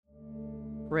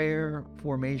prayer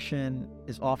formation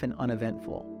is often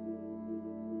uneventful.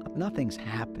 Nothing's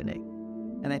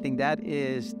happening. And I think that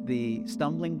is the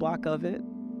stumbling block of it.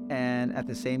 And at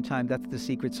the same time, that's the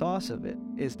secret sauce of it,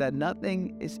 is that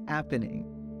nothing is happening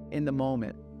in the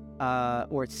moment.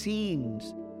 Or it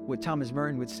seems, what Thomas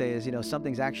Merton would say is,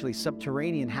 something's actually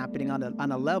subterranean happening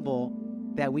on a level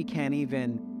that we can't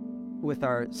even, with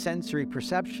our sensory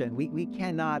perception, we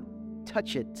cannot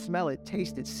touch it, smell it,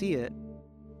 taste it, see it,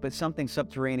 but something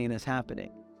subterranean is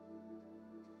happening.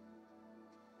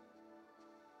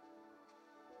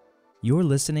 You're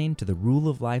listening to the Rule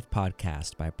of Life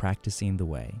podcast by Practicing the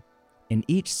Way. In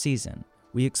each season,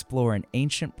 we explore an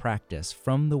ancient practice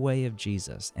from the way of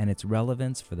Jesus and its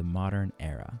relevance for the modern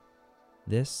era.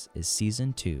 This is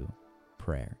Season 2,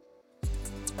 Prayer.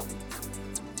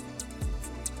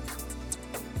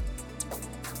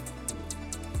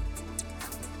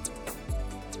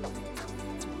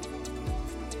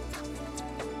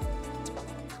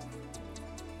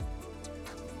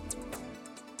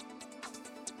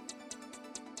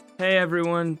 Hey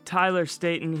everyone, Tyler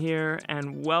Staten here,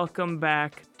 and welcome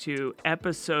back to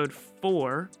episode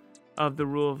 4 of the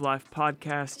Rule of Life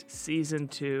podcast, season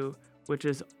 2, which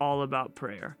is all about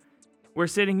prayer. We're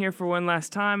sitting here for one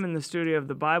last time in the studio of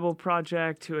the Bible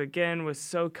Project, who again was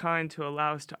so kind to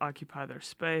allow us to occupy their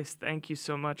space. Thank you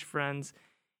so much, friends.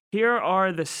 Here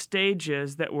are the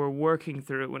stages that we're working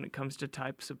through when it comes to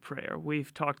types of prayer.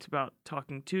 We've talked about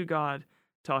talking to God,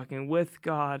 talking with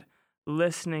God,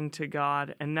 listening to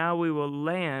God, and now we will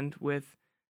land with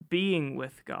being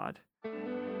with God.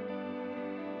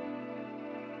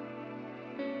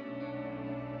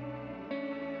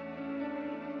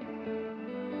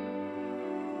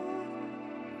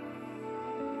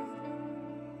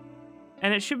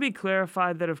 And it should be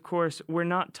clarified that, of course, we're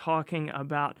not talking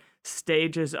about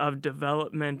stages of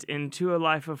development into a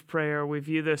life of prayer. We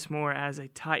view this more as a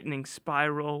tightening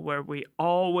spiral where we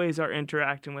always are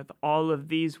interacting with all of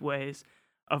these ways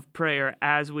of prayer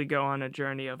as we go on a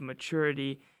journey of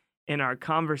maturity in our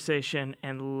conversation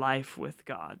and life with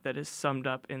God that is summed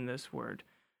up in this word,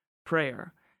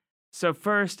 prayer. So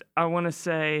first, I want to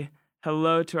say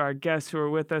hello to our guests who are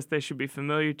with us. They should be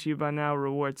familiar to you by now.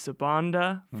 Reward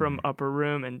Sabanda from Upper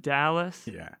Room in Dallas.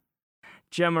 Yeah.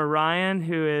 Gemma Ryan,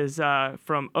 who is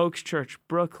from Oaks Church,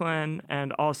 Brooklyn,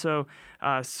 and also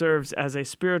serves as a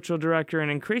spiritual director and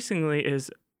increasingly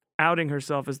is outing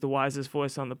herself as the wisest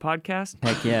voice on the podcast.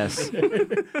 Heck yes.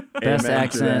 Best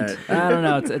accent. I don't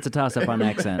know. It's a toss-up on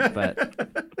accent, but...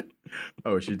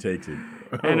 Oh, she takes it.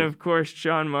 Oh. And of course,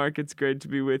 John Mark, it's great to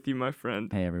be with you, my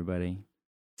friend. Hey, everybody.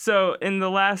 So in the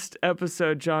last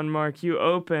episode, John Mark, you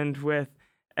opened with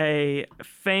a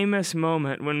famous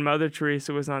moment when Mother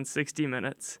Teresa was on 60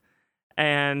 Minutes,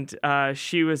 and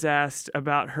she was asked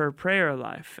about her prayer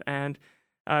life, and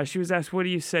she was asked, what do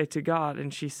you say to God?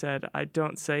 And she said, I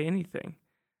don't say anything.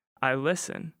 I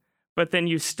listen. But then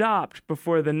you stopped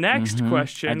before the next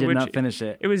question. I did not finish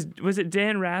it. Was it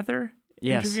Dan Rather?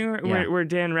 Yes. Yeah. Where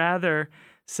Dan Rather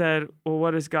said, well,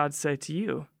 what does God say to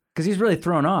you? Because he's really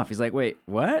thrown off. He's like, wait,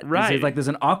 what? Right. He's like, there's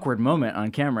an awkward moment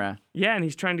on camera. Yeah, and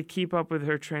he's trying to keep up with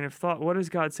her train of thought. What does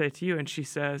God say to you? And she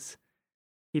says,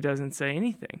 he doesn't say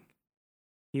anything.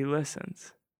 He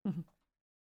listens.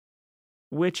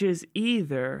 Which is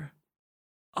either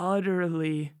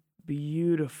utterly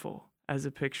beautiful as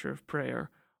a picture of prayer,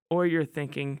 or you're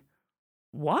thinking,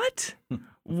 what?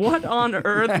 What on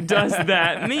earth does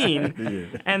that mean?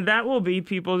 Yeah. And that will be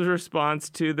people's response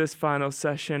to this final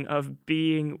session of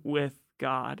being with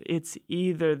God. It's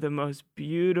either the most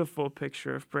beautiful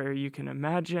picture of prayer you can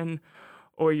imagine,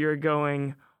 or you're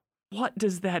going, what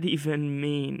does that even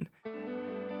mean?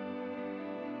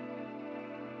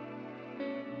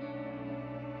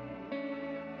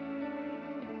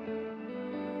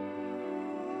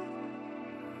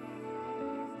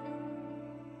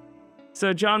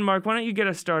 So, John Mark, why don't you get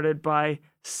us started by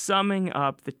summing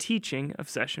up the teaching of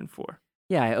Session 4?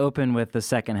 Yeah, I open with the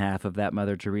second half of that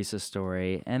Mother Teresa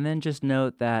story, and then just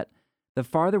note that the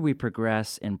farther we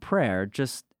progress in prayer,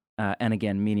 and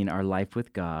again, meaning our life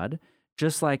with God,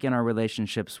 just like in our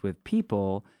relationships with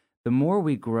people, the more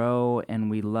we grow and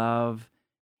we love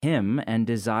Him and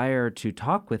desire to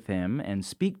talk with Him and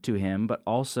speak to Him, but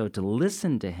also to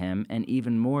listen to Him, and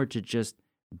even more to just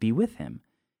be with Him.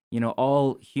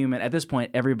 All human, at this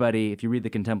point, everybody, if you read the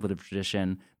contemplative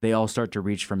tradition, they all start to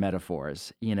reach for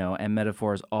metaphors, and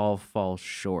metaphors all fall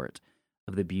short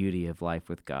of the beauty of life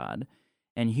with God.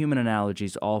 And human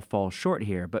analogies all fall short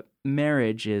here, but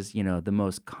marriage is, the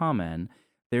most common.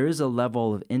 There is a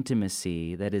level of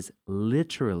intimacy that is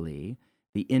literally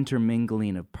the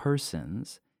intermingling of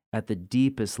persons at the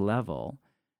deepest level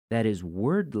that is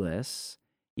wordless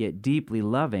yet deeply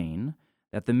loving,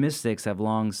 that the mystics have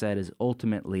long said is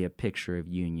ultimately a picture of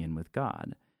union with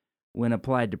God. When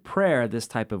applied to prayer, this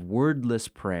type of wordless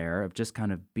prayer of just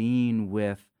kind of being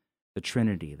with the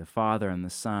Trinity, the Father and the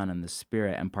Son and the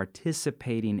Spirit, and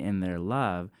participating in their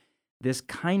love, this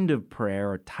kind of prayer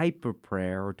or type of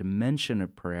prayer or dimension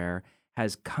of prayer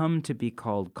has come to be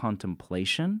called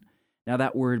contemplation. Now,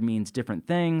 that word means different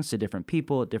things to different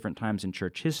people at different times in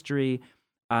church history.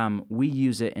 We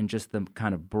use it in just the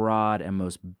kind of broad and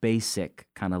most basic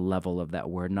kind of level of that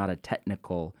word, not a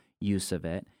technical use of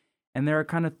it. And there are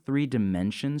kind of three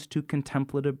dimensions to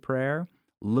contemplative prayer: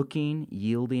 looking,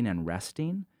 yielding, and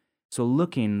resting. So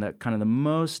looking, the kind of the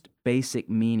most basic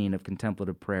meaning of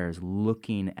contemplative prayer is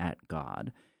looking at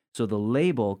God. So the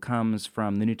label comes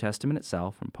from the New Testament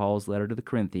itself, from Paul's letter to the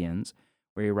Corinthians,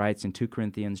 where he writes in 2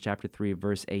 Corinthians chapter 3,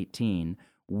 verse 18,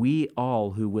 "We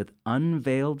all who with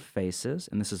unveiled faces,"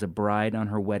 and this is a bride on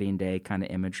her wedding day kind of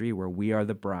imagery, where we are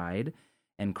the bride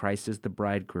and Christ is the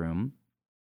bridegroom.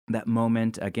 That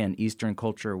moment, again, Eastern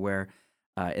culture, where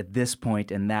at this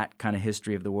point in that kind of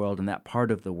history of the world, in that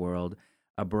part of the world,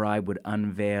 a bride would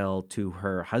unveil to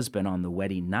her husband on the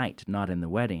wedding night, not in the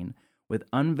wedding. With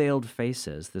unveiled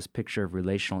faces, this picture of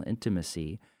relational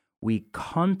intimacy, we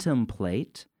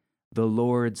contemplate the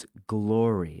Lord's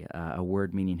glory, a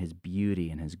word meaning his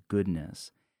beauty and his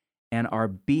goodness, and are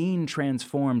being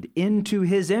transformed into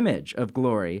his image of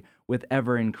glory with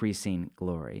ever-increasing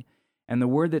glory. And the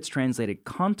word that's translated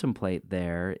contemplate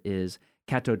there is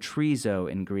katotrizo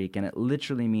in Greek, and it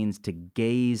literally means to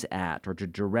gaze at or to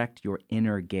direct your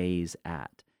inner gaze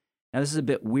at. Now, this is a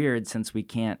bit weird since we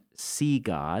can't see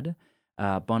God.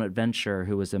 Bonaventure,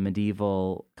 who was a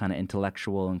medieval kind of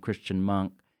intellectual and Christian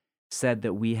monk, said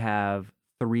that we have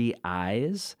three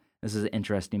eyes. This is an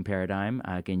interesting paradigm.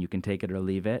 Again, you can take it or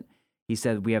leave it. He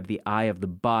said we have the eye of the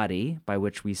body, by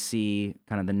which we see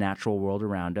kind of the natural world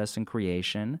around us and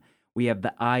creation. We have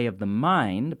the eye of the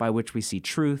mind, by which we see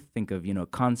truth. Think of,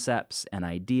 concepts and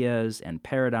ideas and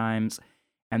paradigms.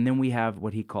 And then we have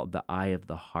what he called the eye of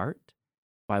the heart,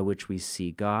 by which we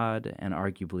see God and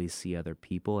arguably see other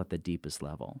people at the deepest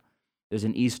level. There's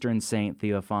an Eastern saint,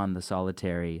 Theophan the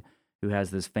Solitary, who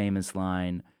has this famous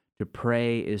line, "To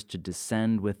pray is to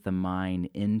descend with the mind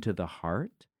into the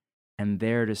heart, and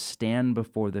there to stand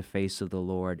before the face of the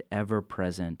Lord, ever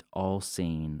present, all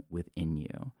seeing within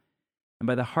you." And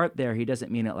by the heart there, he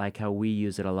doesn't mean it like how we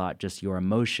use it a lot, just your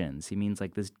emotions. He means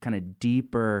like this kind of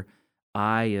deeper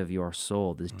eye of your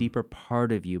soul, this deeper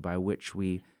part of you by which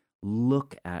we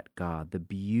look at God, the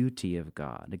beauty of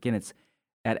God. Again, it's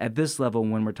at this level,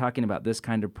 when we're talking about this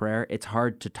kind of prayer, it's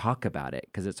hard to talk about it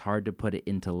because it's hard to put it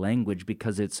into language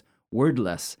because it's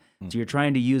wordless. So you're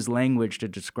trying to use language to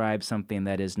describe something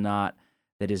that is not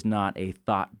a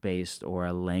thought-based or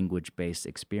a language-based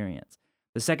experience.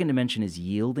 The second dimension is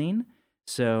yielding.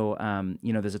 So,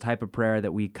 there's a type of prayer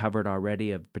that we covered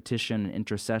already of petition and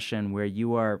intercession where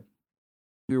you're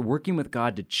working with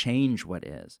God to change what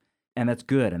is. And that's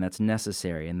good and that's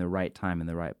necessary in the right time, in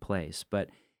the right place. But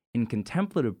in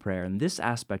contemplative prayer, in this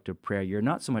aspect of prayer, you're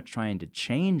not so much trying to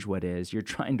change what is, you're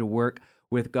trying to work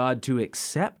with God to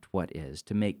accept what is,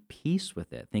 to make peace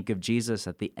with it. Think of Jesus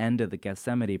at the end of the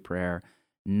Gethsemane prayer,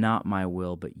 "Not my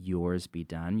will, but yours be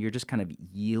done." You're just kind of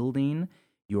yielding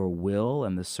your will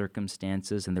and the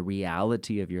circumstances and the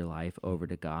reality of your life over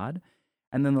to God.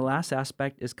 And then the last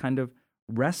aspect is kind of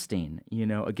resting.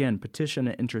 Again, petition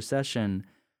and intercession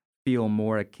feel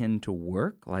more akin to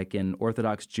work. Like in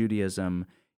Orthodox Judaism,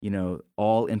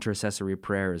 all intercessory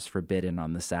prayer is forbidden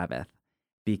on the Sabbath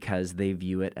because they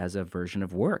view it as a version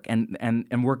of work.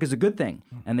 And work is a good thing.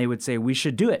 And they would say we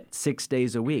should do it 6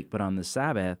 days a week. But on the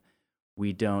Sabbath,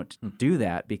 we don't do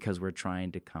that because we're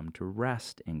trying to come to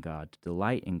rest in God, to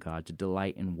delight in God, to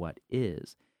delight in what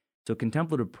is. So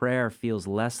contemplative prayer feels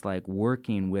less like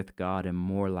working with God and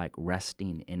more like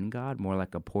resting in God, more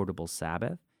like a portable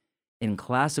Sabbath. In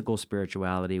classical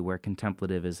spirituality, where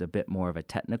contemplative is a bit more of a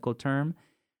technical term,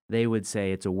 they would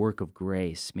say it's a work of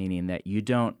grace, meaning that you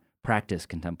don't practice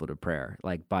contemplative prayer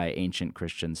like by ancient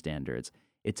Christian standards.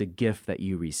 It's a gift that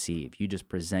you receive. You just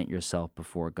present yourself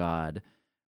before God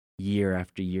year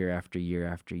after year after year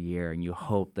after year, and you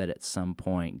hope that at some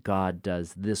point God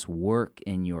does this work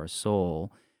in your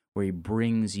soul where he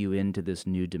brings you into this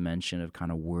new dimension of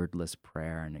kind of wordless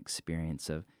prayer and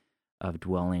experience of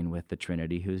dwelling with the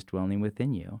Trinity who's dwelling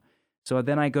within you. So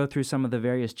then I go through some of the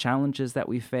various challenges that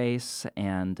we face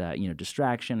and,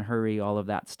 distraction, hurry, all of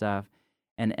that stuff,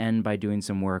 and end by doing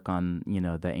some work on,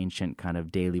 the ancient kind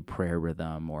of daily prayer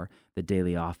rhythm or the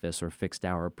daily office or fixed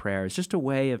hour prayer. It's just a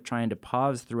way of trying to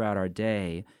pause throughout our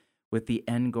day with the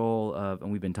end goal of,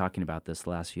 and we've been talking about this the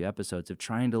last few episodes, of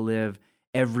trying to live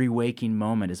every waking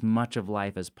moment, as much of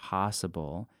life as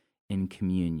possible, in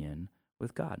communion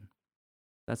with God.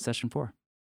 That's session 4.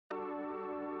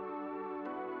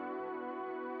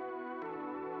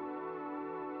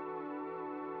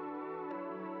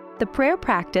 The prayer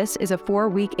practice is a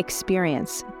 4-week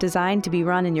experience designed to be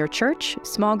run in your church,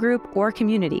 small group, or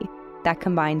community that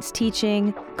combines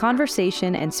teaching,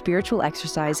 conversation, and spiritual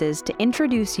exercises to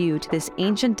introduce you to this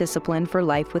ancient discipline for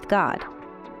life with God.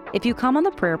 If you come on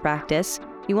the prayer practice,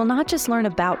 you will not just learn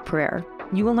about prayer,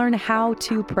 you will learn how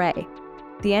to pray.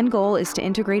 The end goal is to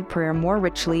integrate prayer more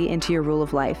richly into your rule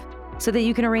of life so that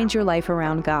you can arrange your life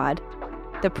around God.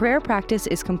 The prayer practice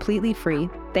is completely free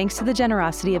thanks to the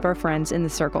generosity of our friends in the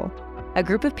Circle, a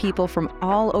group of people from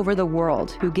all over the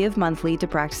world who give monthly to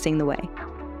Practicing the Way.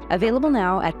 Available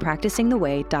now at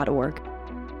practicingtheway.org.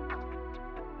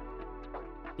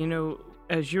 You know,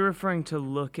 as you're referring to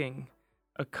looking,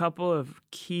 a couple of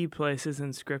key places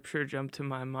in Scripture jump to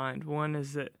my mind. One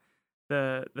is that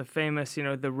the famous,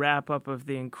 the wrap-up of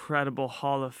the incredible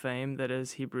Hall of Fame that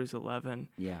is Hebrews 11.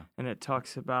 Yeah. And it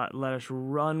talks about, let us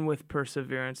run with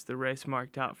perseverance the race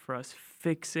marked out for us,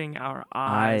 fixing our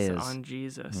eyes on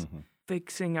Jesus,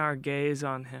 fixing our gaze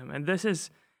on him. And this is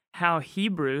how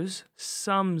Hebrews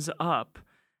sums up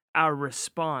our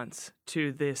response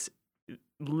to this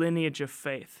lineage of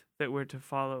faith that we're to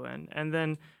follow in. And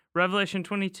then Revelation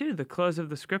 22, the close of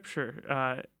the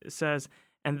Scripture, says,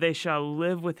 and they shall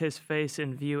live with his face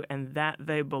in view, and that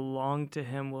they belong to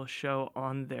him will show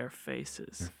on their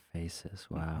faces. Their faces,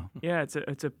 wow. Yeah,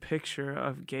 it's a picture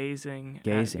of gazing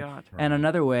at God. And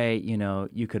another way,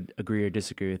 you could agree or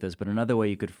disagree with this, but another way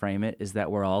you could frame it is that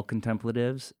we're all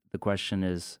contemplatives. The question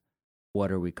is,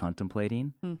 what are we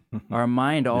contemplating? Our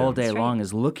mind all day long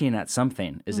is looking at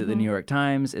something. Is it the New York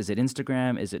Times? Is it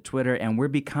Instagram? Is it Twitter? And we're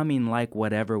becoming like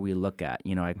whatever we look at.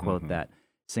 I quote that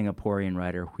Singaporean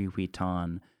writer Hui Hui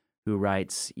Tan, who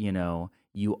writes,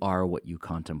 you are what you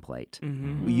contemplate.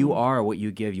 You are what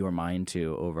you give your mind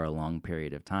to over a long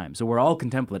period of time. So we're all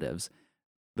contemplatives.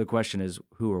 The question is,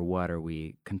 who or what are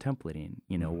we contemplating?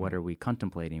 What are we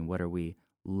contemplating? What are we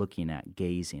looking at,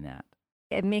 gazing at?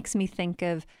 It makes me think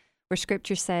of where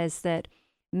Scripture says that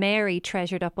Mary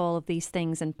treasured up all of these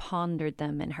things and pondered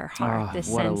them in her heart. This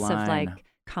sense of like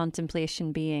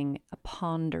contemplation being a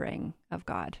pondering of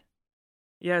God.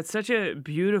 Yeah, it's such a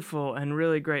beautiful and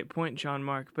really great point, John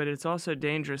Mark, but it's also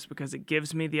dangerous because it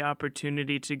gives me the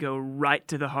opportunity to go right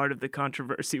to the heart of the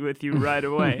controversy with you right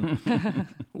away,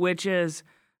 which is,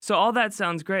 so all that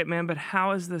sounds great, man, but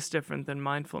how is this different than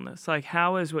mindfulness? Like,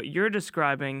 how is what you're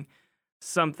describing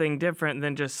something different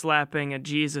than just slapping a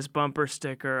Jesus bumper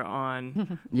sticker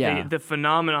on the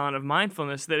phenomenon of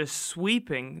mindfulness that is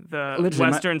sweeping the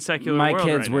Literally, Western secular world? My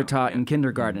kids right were now. taught in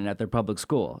kindergarten at their public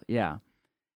school. Yeah.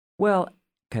 Well,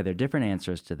 okay, there are different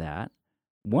answers to that.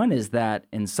 One is that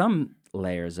in some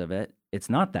layers of it, it's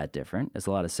not that different. There's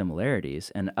a lot of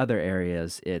similarities. And other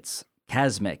areas, it's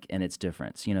chasmic in its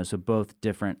difference, so both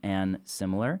different and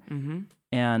similar.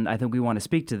 And I think we want to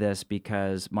speak to this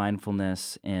because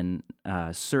mindfulness in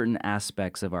certain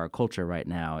aspects of our culture right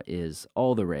now is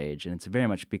all the rage, and it's very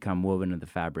much become woven into the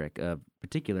fabric of,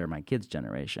 particularly, my kids'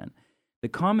 generation. The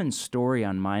common story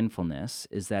on mindfulness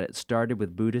is that it started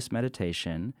with Buddhist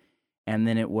meditation, and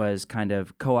then it was kind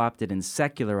of co-opted and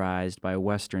secularized by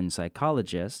Western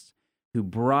psychologists who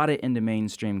brought it into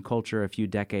mainstream culture a few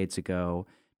decades ago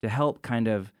to help kind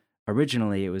of,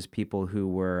 originally it was people who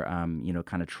were,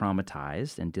 kind of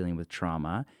traumatized and dealing with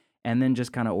trauma, and then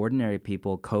just kind of ordinary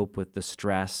people cope with the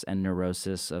stress and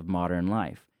neurosis of modern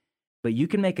life. But you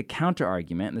can make a counter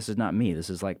argument, and this is not me, this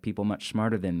is like people much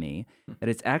smarter than me, that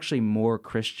it's actually more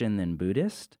Christian than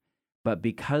Buddhist. But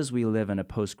because we live in a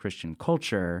post-Christian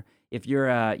culture, if you're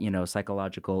a,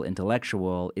 psychological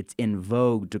intellectual, it's in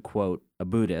vogue to quote a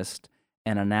Buddhist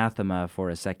and anathema for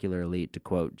a secular elite to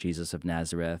quote Jesus of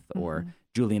Nazareth or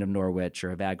Julian of Norwich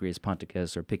or Evagrius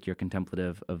Ponticus or pick your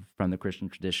contemplative from the Christian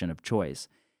tradition of choice.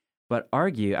 But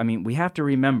we have to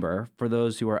remember, for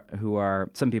those who are,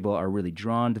 some people are really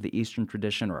drawn to the Eastern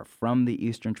tradition or are from the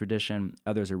Eastern tradition,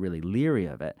 others are really leery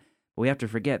of it. But we have to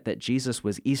forget that Jesus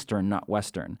was Eastern, not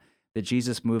Western. The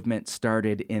Jesus movement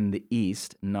started in the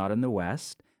East, not in the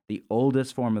West. The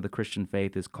oldest form of the Christian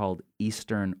faith is called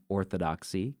Eastern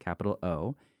Orthodoxy, capital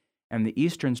O. And the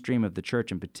Eastern stream of the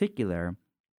church in particular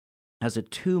has a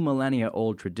 2 millennia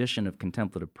old tradition of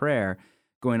contemplative prayer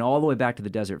going all the way back to the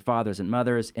Desert Fathers and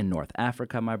Mothers in North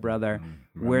Africa, my brother,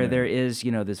 where there is,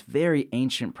 this very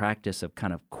ancient practice of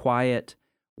kind of quiet,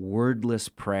 wordless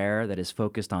prayer that is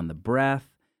focused on the breath,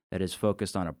 that is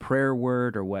focused on a prayer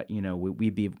word, or what,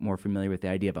 we'd be more familiar with the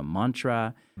idea of a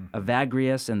mantra.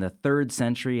 Evagrius in the 3rd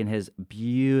century, in his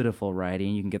beautiful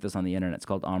writing, you can get this on the internet, it's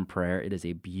called On Prayer. It is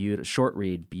a short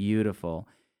read, beautiful.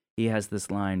 He has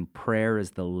this line, prayer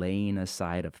is the laying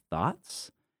aside of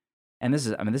thoughts. And this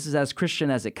is as Christian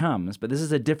as it comes, but this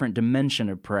is a different dimension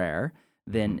of prayer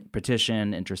than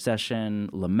petition, intercession,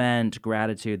 lament,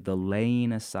 gratitude, the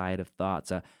laying aside of thoughts,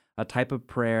 a type of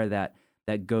prayer that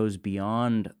goes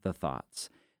beyond the thoughts.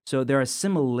 So there are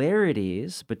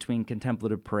similarities between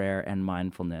contemplative prayer and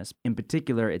mindfulness. In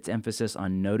particular, its emphasis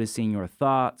on noticing your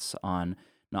thoughts, on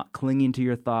not clinging to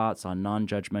your thoughts, on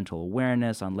non-judgmental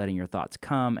awareness, on letting your thoughts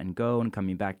come and go and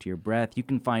coming back to your breath. You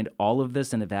can find all of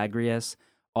this in Evagrius,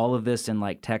 all of this in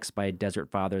like texts by desert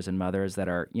fathers and mothers that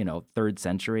are, 3rd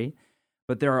century.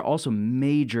 But there are also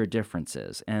major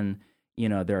differences, and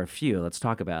there are a few. Let's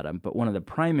talk about them. But one of the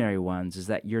primary ones is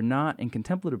that you're not, in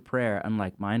contemplative prayer,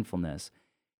 unlike mindfulness,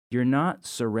 you're not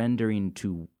surrendering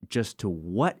to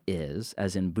what is,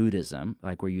 as in Buddhism,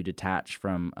 like where you detach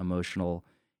from emotional,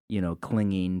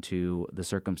 clinging to the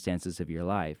circumstances of your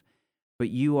life. But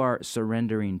you are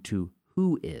surrendering to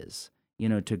who is,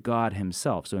 to God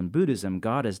himself. So in Buddhism,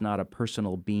 God is not a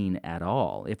personal being at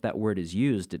all. If that word is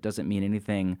used, it doesn't mean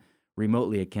anything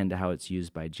remotely akin to how it's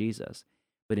used by Jesus.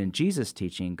 But in Jesus'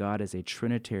 teaching, God is a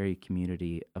trinitary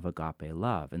community of agape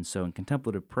love. And so in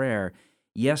contemplative prayer,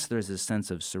 yes, there's a sense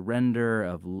of surrender,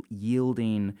 of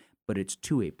yielding, but it's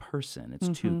to a person,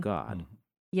 it's to God.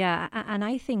 Yeah, and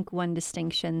I think one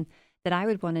distinction that I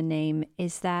would want to name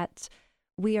is that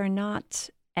we are not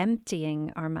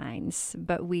emptying our minds,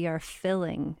 but we are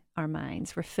filling our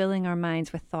minds. We're filling our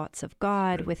minds with thoughts of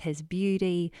God, with his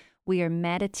beauty. We are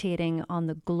meditating on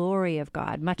the glory of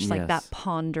God, much like that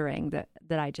pondering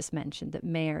that I just mentioned that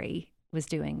Mary was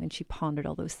doing when she pondered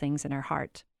all those things in her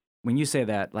heart. When you say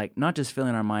that, like not just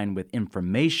filling our mind with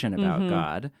information about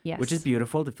God, which is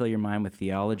beautiful to fill your mind with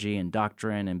theology and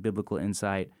doctrine and biblical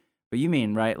insight, but you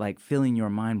mean, right, like filling your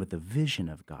mind with the vision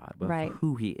of God, of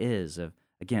who he is, of,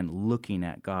 again, looking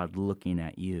at God, looking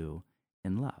at you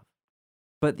in love.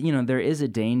 But, there is a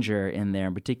danger in there,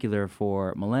 in particular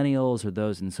for millennials or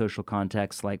those in social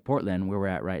contexts like Portland, where we're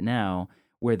at right now,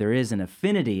 where there is an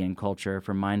affinity in culture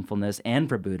for mindfulness and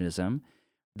for Buddhism.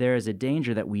 There is a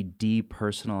danger that we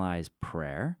depersonalize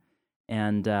prayer.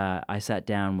 And I sat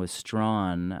down with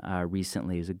Strawn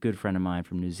recently, who's a good friend of mine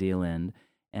from New Zealand,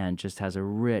 and just has a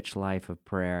rich life of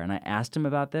prayer. And I asked him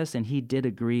about this, and he did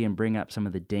agree and bring up some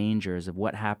of the dangers of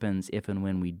what happens if and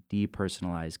when we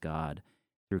depersonalize God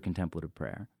through contemplative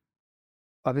prayer.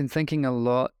 I've been thinking a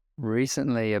lot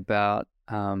recently about,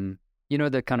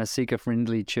 the kind of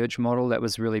seeker-friendly church model that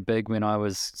was really big when I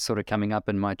was sort of coming up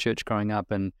in my church growing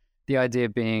up, and the idea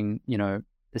being,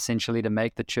 essentially to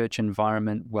make the church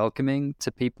environment welcoming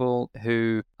to people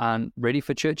who aren't ready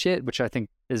for church yet, which I think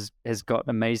has got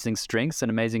amazing strengths and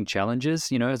amazing challenges,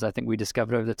 as I think we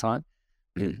discovered over the time.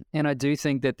 And I do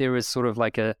think that there is sort of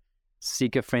like a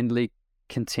seeker-friendly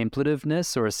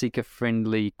contemplativeness or a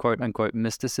seeker-friendly quote-unquote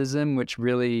mysticism, which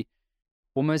really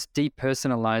almost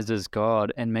depersonalizes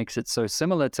God and makes it so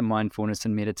similar to mindfulness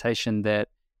and meditation that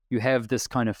you have this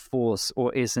kind of force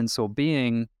or essence or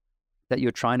being that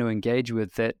you're trying to engage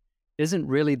with that isn't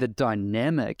really the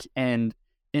dynamic and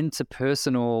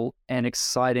interpersonal and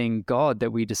exciting God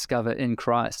that we discover in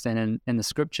Christ and in the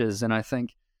scriptures. And I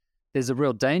think there's a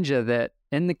real danger that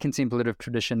in the contemplative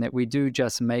tradition that we do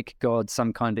just make God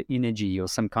some kind of energy or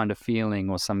some kind of feeling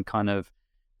or some kind of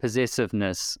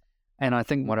possessiveness. And I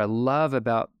think what I love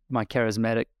about my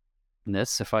charismaticness,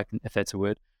 if that's a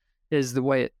word, is the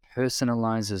way it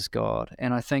personalizes God.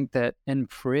 And I think that in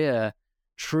prayer,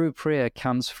 true prayer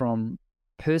comes from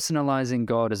personalizing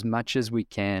God as much as we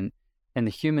can and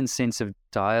the human sense of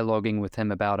dialoguing with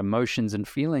him about emotions and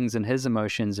feelings and his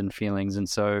emotions and feelings. And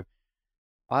so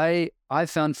I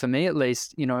found, for me at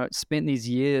least, spent these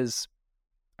years,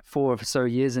 4 or so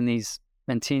years in these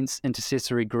intense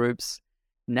intercessory groups.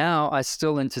 Now I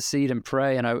still intercede and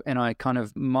pray, and I kind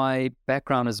of, my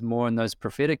background is more in those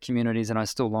prophetic communities, and I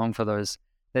still long for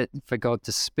for God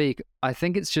to speak. I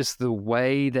think it's just the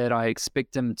way that I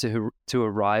expect him to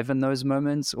arrive in those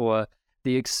moments, or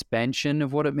the expansion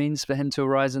of what it means for him to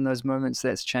arise in those moments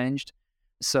that's changed.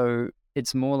 So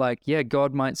it's more like,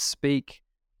 God might speak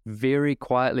very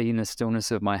quietly in the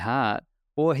stillness of my heart,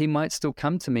 or he might still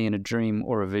come to me in a dream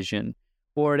or a vision,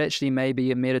 or it actually may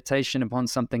be a meditation upon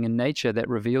something in nature that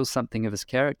reveals something of his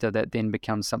character that then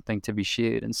becomes something to be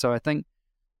shared. And so I think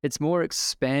it's more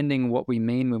expanding what we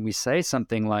mean when we say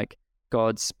something like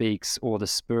God speaks or the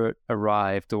Spirit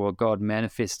arrived or God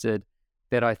manifested,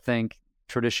 that I think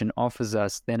tradition offers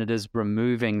us than it is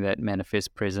removing that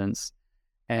manifest presence.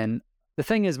 And the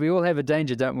thing is, we all have a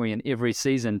danger, don't we, in every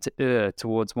season to err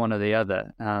towards one or the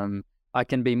other. I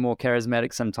can be more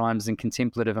charismatic sometimes than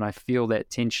contemplative, and I feel that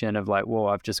tension of like, whoa,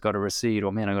 I've just got to recede,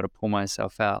 or man, I've got to pull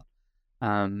myself out.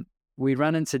 We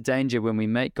run into danger when we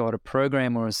make God a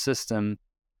program or a system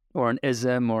or an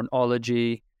ism or an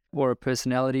ology or a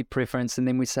personality preference, and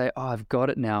then we say, oh, I've got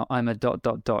it now. I'm a ...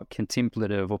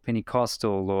 contemplative or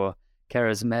Pentecostal or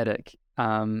charismatic.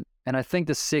 And I think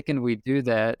the second we do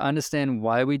that, I understand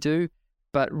why we do,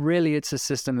 but really it's a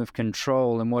system of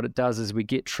control. And what it does is we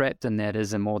get trapped in that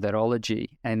ism or that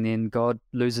ology, and then God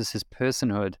loses his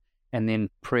personhood, and then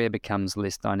prayer becomes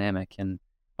less dynamic. And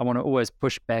I want to always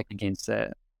push back against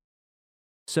that.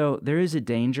 So there is a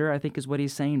danger, I think is what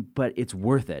he's saying, but it's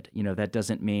worth it. That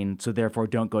doesn't mean, so therefore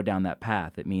don't go down that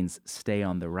path. It means stay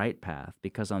on the right path,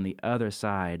 because on the other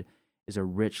side is a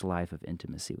rich life of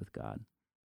intimacy with God.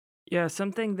 Yeah,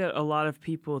 something that a lot of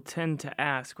people tend to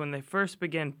ask when they first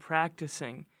begin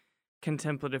practicing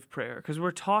contemplative prayer, because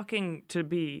we're talking, to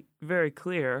be very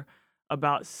clear,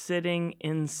 about sitting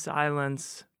in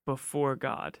silence before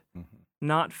God. Mm-hmm.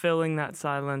 Not filling that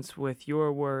silence with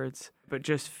your words, but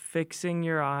just fixing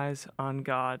your eyes on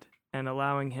God and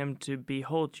allowing him to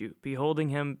behold you, beholding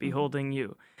him, beholding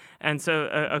you. And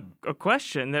so a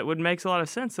question that would make a lot of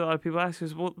sense that a lot of people ask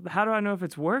is, well, how do I know if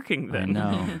it's working then?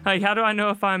 I know. Like, how do I know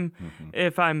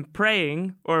if I'm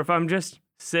praying or if I'm just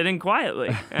sitting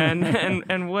quietly?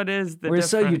 And what is the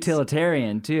difference? We're so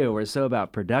utilitarian too. We're so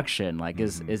about production. Like,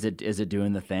 is it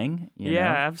doing the thing?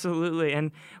 Yeah, absolutely.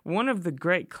 And one of the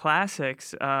great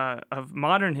classics of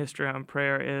modern history on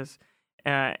prayer is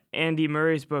Andy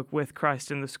Murray's book, With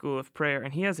Christ in the School of Prayer.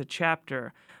 And he has a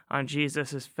chapter on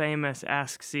Jesus' famous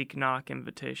ask, seek, knock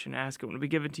invitation. Ask, it will be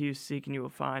given to you. Seek, and you will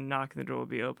find. Knock, and the door will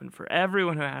be open. For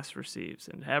everyone who asks receives,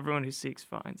 and to everyone who seeks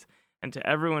finds, and to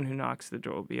everyone who knocks the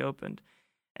door will be opened.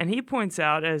 And he points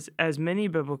out, as many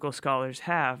biblical scholars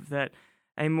have, that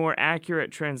a more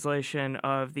accurate translation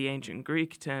of the ancient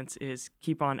Greek tense is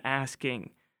keep on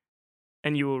asking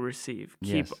and you will receive.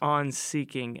 Yes. Keep on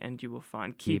seeking and you will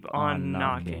find. Keep on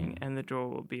knocking and the door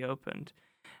will be opened.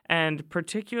 And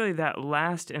particularly that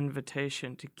last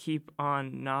invitation to keep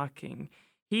on knocking,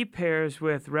 he pairs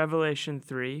with Revelation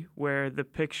 3, where the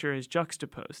picture is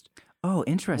juxtaposed. Oh,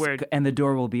 interesting. And the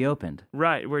door will be opened.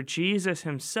 Right, where Jesus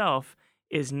himself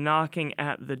is knocking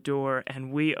at the door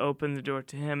and we open the door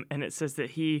to him, and it says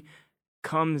that he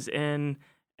comes in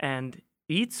and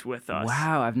eats with us.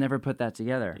 Wow, I've never put that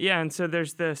together. Yeah, and so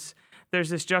there's this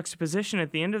juxtaposition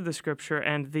at the end of the scripture,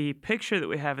 and the picture that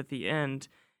we have at the end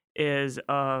is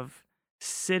of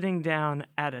sitting down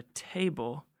at a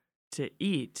table to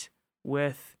eat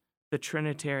with the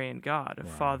Trinitarian God of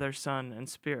Father, Son, and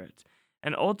Spirit.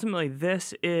 And ultimately,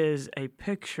 this is a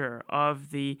picture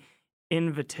of the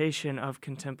invitation of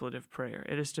contemplative prayer.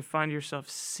 It is to find yourself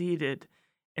seated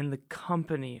in the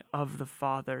company of the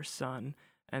Father, Son,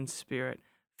 and Spirit,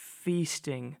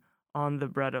 feasting on the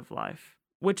bread of life.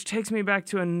 Which takes me back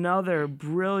to another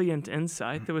brilliant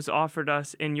insight that was offered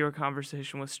us in your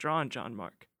conversation with Strawn, John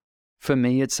Mark. For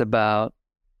me, it's about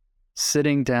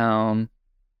sitting down,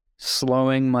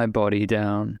 slowing my body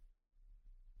down,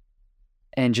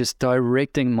 and just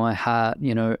directing my heart.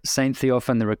 Saint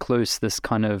Theophan the Recluse, this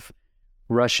kind of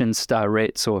Russian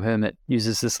starets or hermit,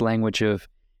 uses this language of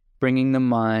bringing the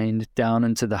mind down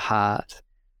into the heart,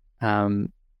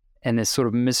 and this sort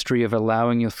of mystery of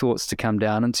allowing your thoughts to come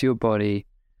down into your body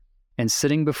and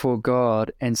sitting before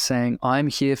God and saying, I'm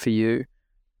here for you,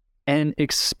 and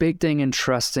expecting and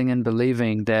trusting and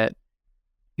believing that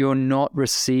you're not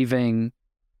receiving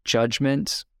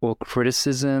judgment or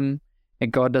criticism,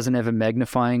 and God doesn't have a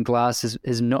magnifying glass.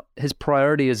 His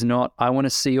priority is not, I want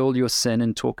to see all your sin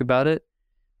and talk about it,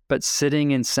 but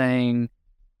sitting and saying,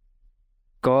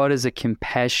 God is a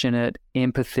compassionate,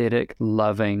 empathetic,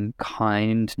 loving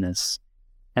kindness,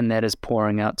 and that is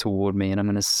pouring out toward me. And I'm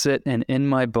going to sit and in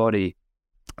my body,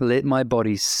 let my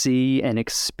body see and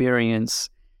experience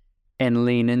and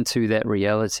lean into that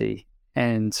reality.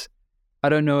 And I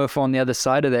don't know if on the other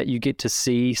side of that you get to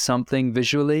see something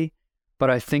visually, but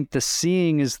I think the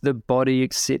seeing is the body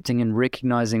accepting and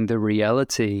recognizing the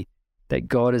reality that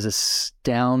God is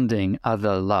astounding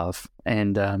other love.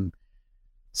 And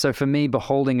so for me,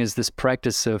 beholding is this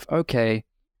practice of, okay,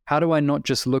 how do I not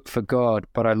just look for God,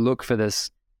 but I look for this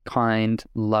kind,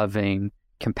 loving,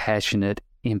 compassionate,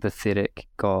 empathetic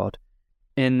God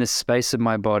in the space of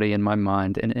my body and my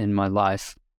mind and in my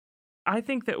life. I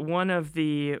think that one of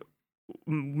the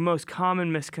most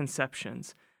common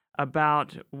misconceptions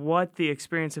about what the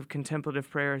experience of contemplative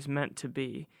prayer is meant to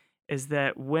be is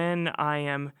that when I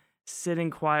am sitting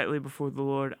quietly before the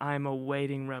Lord, I'm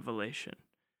awaiting revelation.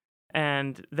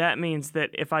 And that means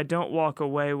that if I don't walk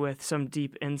away with some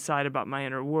deep insight about my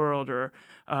inner world or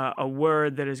a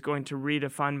word that is going to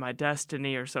redefine my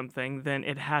destiny or something, then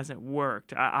it hasn't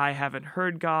worked. I haven't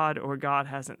heard God, or God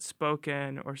hasn't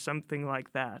spoken, or something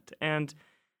like that. And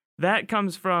that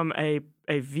comes from a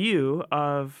view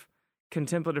of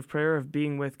contemplative prayer, of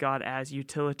being with God as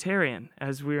utilitarian,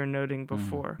 as we were noting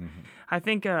before. I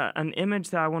think an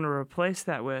image that I want to replace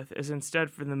that with is, instead,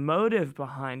 for the motive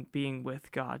behind being with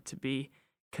God to be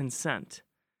consent.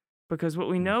 Because what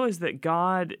we know is that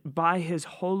God, by his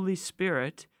Holy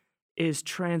Spirit, is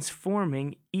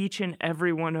transforming each and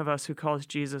every one of us who calls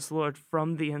Jesus Lord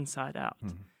from the inside out.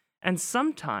 And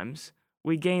sometimes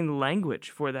we gain language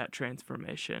for that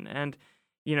transformation. And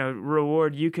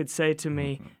Reward, you could say to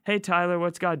me, hey, Tyler,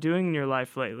 what's God doing in your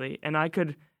life lately? And I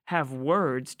could have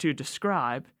words to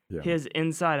describe his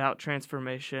inside-out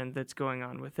transformation that's going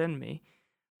on within me.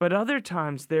 But other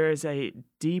times there is a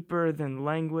deeper than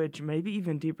language, maybe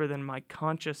even deeper than my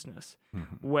consciousness,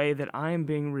 way that I am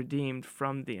being redeemed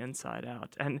from the inside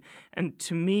out. And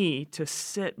to me, to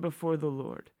sit before the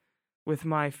Lord with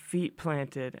my feet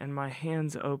planted and my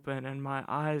hands open and my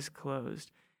eyes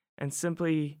closed, and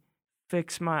simply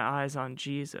fix my eyes on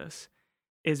Jesus,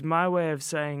 is my way of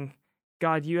saying,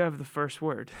 God, you have the first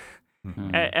word.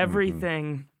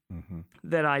 Everything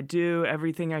that I do,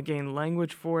 everything I gain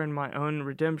language for in my own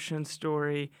redemption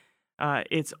story,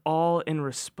 it's all in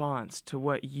response to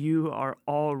what you are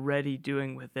already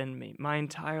doing within me. My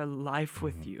entire life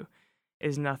with you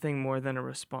is nothing more than a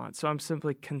response. So I'm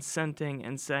simply consenting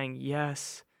and saying,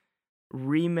 yes,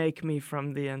 remake me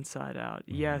from the inside out.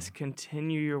 Yes,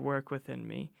 continue your work within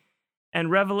me. And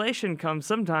revelation comes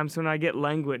sometimes when I get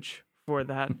language for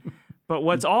that. But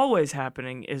what's always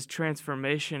happening is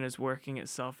transformation is working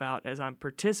itself out as I'm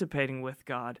participating with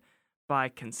God by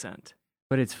consent.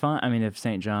 But it's fun. I mean, if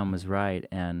St. John was right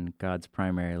and God's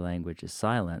primary language is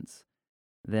silence,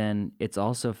 then it's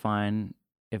also fine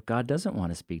if God doesn't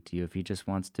want to speak to you, if he just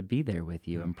wants to be there with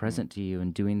you and present to you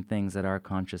and doing things that our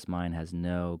conscious mind has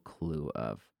no clue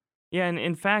of. Yeah, and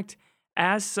in fact,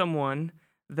 as someone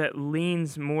that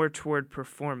leans more toward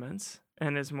performance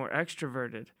and is more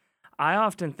extroverted, I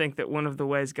often think that one of the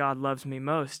ways God loves me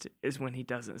most is when he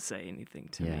doesn't say anything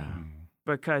to me,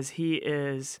 because he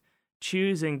is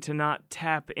choosing to not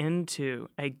tap into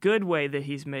a good way that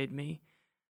he's made me,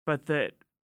 but that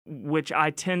which I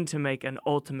tend to make an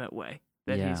ultimate way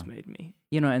that he's made me.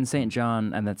 And St.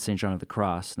 John, and that's St. John of the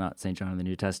Cross, not St. John of the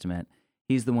New Testament,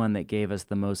 he's the one that gave us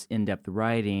the most in-depth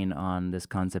writing on this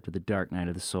concept of the dark night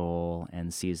of the soul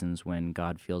and seasons when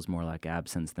God feels more like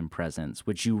absence than presence,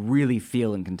 which you really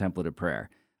feel in contemplative prayer.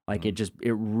 Like it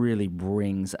really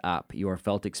brings up your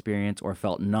felt experience or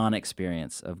felt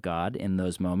non-experience of God in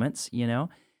those moments,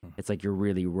 It's like you're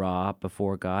really raw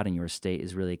before God and your state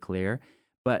is really clear.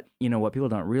 But, what people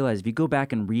don't realize, if you go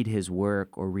back and read his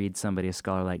work or read a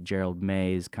scholar like Gerald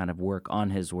May's kind of work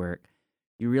on his work,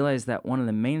 you realize that one of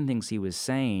the main things he was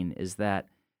saying is that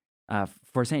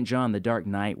for St. John, the dark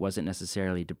night wasn't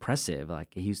necessarily depressive. Like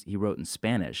he wrote in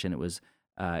Spanish, and it was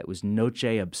noche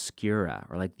obscura,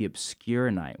 or like the obscure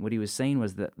night. What he was saying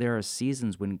was that there are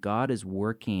seasons when God is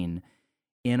working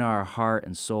in our heart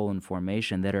and soul and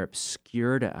formation that are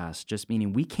obscure to us, just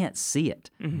meaning we can't see it.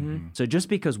 So just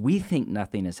because we think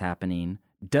nothing is happening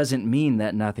doesn't mean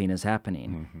that nothing is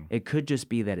happening. It could just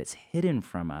be that it's hidden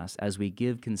from us as we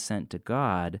give consent to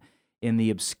God. In the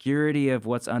obscurity of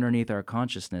what's underneath our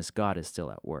consciousness, God is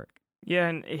still at work. Yeah,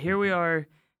 and here we are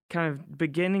kind of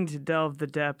beginning to delve the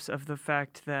depths of the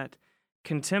fact that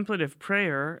contemplative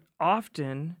prayer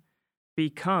often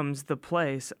becomes the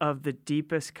place of the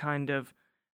deepest kind of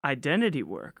identity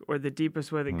work, or the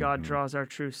deepest way that God draws our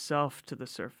true self to the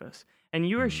surface. And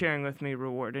you were sharing with me,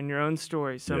 Reward, in your own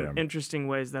story, some interesting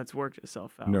ways that's worked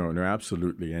itself out. No,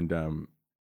 absolutely. And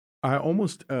I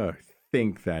almost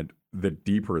think that the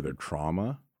deeper the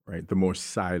trauma, right, the more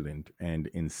silent and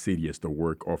insidious the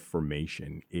work of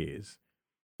formation is.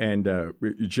 And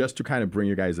just to kind of bring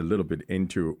you guys a little bit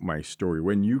into my story,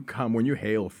 when you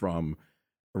hail from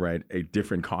a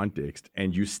different context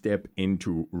and you step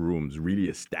into rooms, really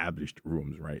established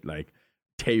rooms, right, like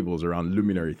tables around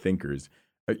luminary thinkers,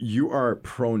 you are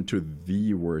prone to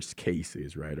the worst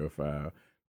cases, right, of,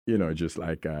 just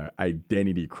like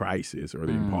identity crisis or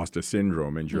the imposter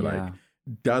syndrome. And you're like,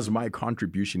 does my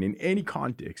contribution in any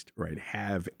context, right,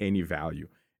 have any value?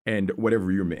 And whatever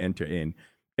you may enter in.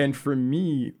 And for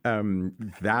me,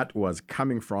 that was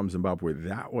coming from Zimbabwe.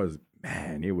 That was,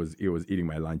 man, it was eating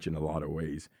my lunch in a lot of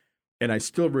ways. And I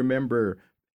still remember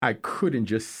I couldn't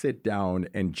just sit down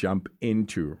and jump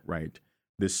into, right,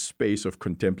 this space of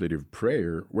contemplative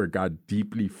prayer where God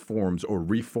deeply forms or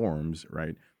reforms,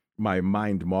 right, my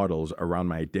mind models around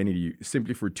my identity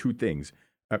simply for two things,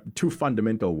 two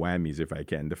fundamental whammies, if I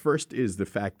can. The first is the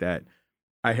fact that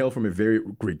I hail from a very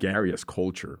gregarious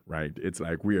culture, right? It's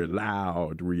like we're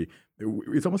loud.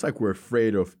 It's almost like we're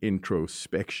afraid of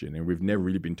introspection, and we've never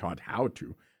really been taught how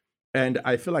to. And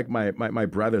I feel like my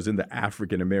brothers in the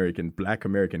African American, Black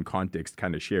American context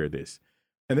kind of share this.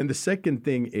 And then the second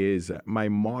thing is my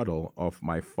model of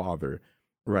my father,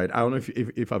 right? I don't know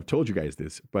if I've told you guys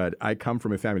this, but I come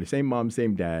from a family, same mom,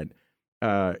 same dad.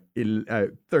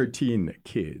 13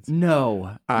 kids.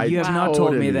 No, you have not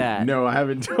told me that. No, I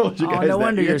haven't told you guys no that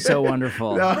wonder yet. you're so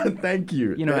wonderful. No, thank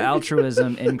you. You know,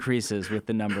 altruism increases with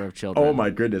the number of children. Oh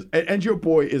my goodness. And your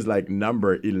boy is like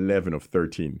number 11 of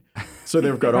 13. So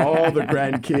they've got all the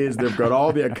grandkids, they've got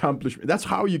all the accomplishments. That's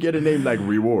how you get a name like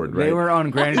Reward, right? They were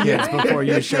on grandkids before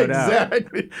you showed up.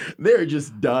 Exactly. They're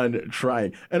just done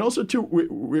trying. And also, too,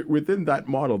 within that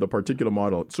model, the particular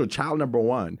model, so child number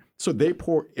one, so they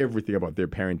pour everything about their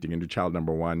parenting into child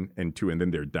number 1 and 2, and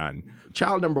then they're done.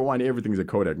 Child number 1, everything's a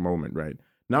Kodak moment, right?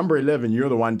 Number 11, you're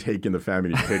the one taking the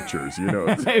family pictures, you know.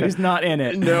 Who's not in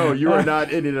it. No, you are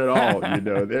not in it at all, you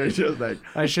know. They're just like...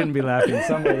 I shouldn't be laughing.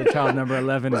 Somewhere the child number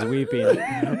 11 is weeping.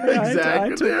 Exactly. I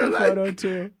took the photo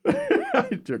too.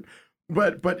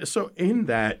 But so in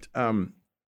that...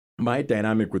 my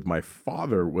dynamic with my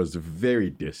father was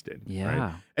very distant. Yeah.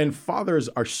 Right? And fathers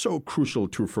are so crucial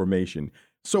to formation.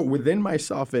 So within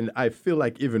myself, and I feel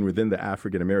like even within the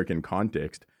African-American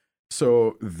context,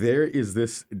 so there is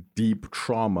this deep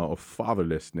trauma of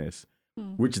fatherlessness,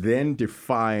 which then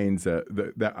defines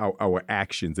our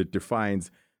actions. It defines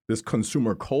this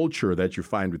consumer culture that you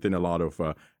find within a lot of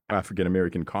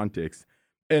African-American contexts.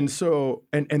 And so,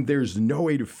 and there's no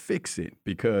way to fix it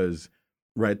because,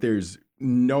 right, there's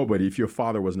nobody, if your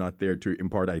father was not there to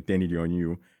impart identity on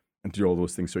you and to do all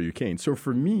those things so you can. So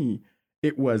for me,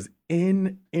 it was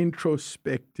in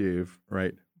introspective,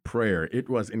 right, prayer. It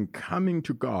was in coming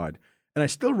to God. And I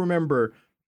still remember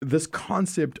this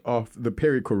concept of the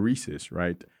perichoresis,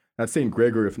 right? That St.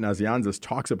 Gregory of Nazianzus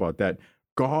talks about that.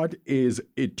 God is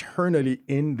eternally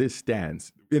in this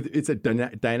stance. It's a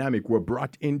dynamic. We're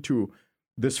brought into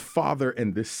this father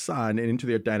and this son and into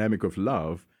their dynamic of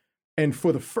love. And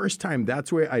for the first time,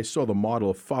 that's where I saw the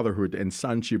model of fatherhood and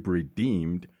sonship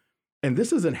redeemed. And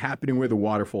this isn't happening where the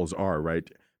waterfalls are, right?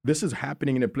 This is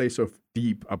happening in a place of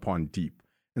deep upon deep.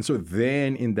 And so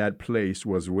then in that place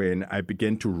was when I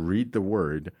began to read the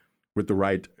word with the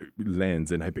right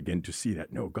lens. And I began to see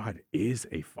that, no, God is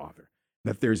a father,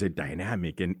 that there's a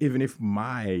dynamic. And even if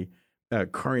my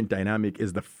current dynamic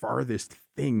is the farthest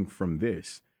thing from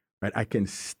this, right, I can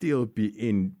still be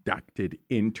inducted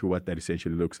into what that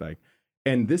essentially looks like.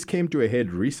 And this came to a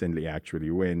head recently, actually,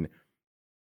 when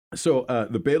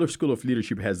the Baylor School of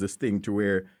Leadership has this thing to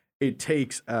where it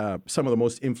takes some of the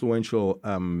most influential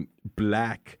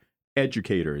Black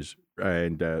educators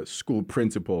and school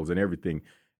principals and everything,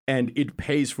 and it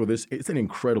pays for this. It's an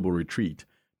incredible retreat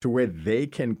to where they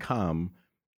can come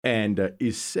and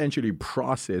essentially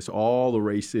process all the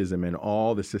racism and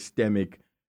all the systemic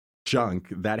junk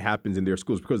that happens in their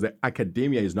schools, because the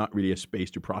academia is not really a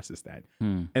space to process that.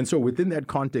 And so within that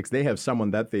context, they have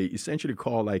someone that they essentially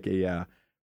call like a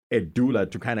doula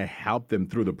to kind of help them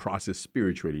through the process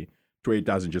spiritually, to where it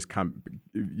doesn't just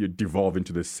you devolve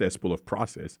into this cesspool of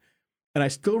process. And I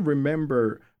still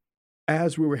remember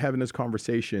as we were having these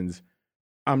conversations,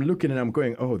 I'm looking and I'm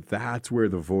going, oh, that's where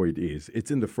the void is.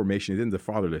 It's in the formation, it's in the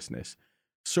fatherlessness.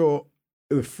 So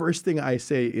the first thing I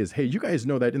say is, hey, you guys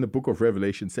know that in the book of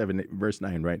Revelation 7, verse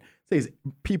 9, right? It says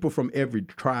people from every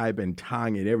tribe and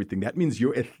tongue and everything. That means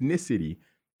your ethnicity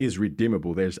is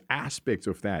redeemable. There's aspects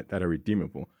of that are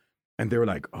redeemable. And they were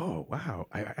like, oh, wow,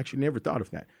 I actually never thought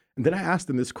of that. And then I asked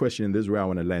them this question, and this is where I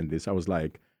want to land this. I was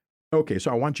like, okay,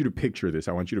 so I want you to picture this.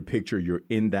 I want you to picture you're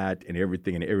in that and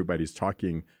everything, and everybody's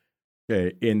talking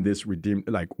in this redeemed,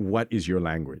 like, what is your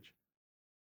language?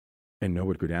 And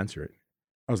nobody could answer it.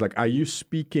 I was like, are you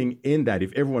speaking in that?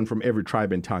 If everyone from every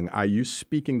tribe and tongue, are you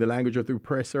speaking the language of the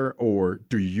oppressor, or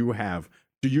do you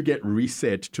get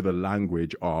reset to the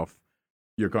language of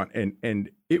your God? And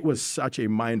it was such a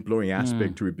mind-blowing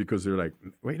aspect to it, because they're like,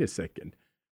 wait a second,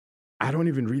 I don't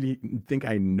even really think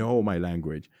I know my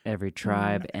language. Every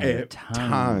tribe and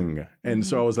tongue. And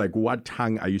so I was like, what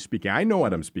tongue are you speaking? I know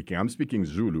what I'm speaking. I'm speaking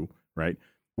Zulu, right?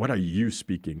 What are you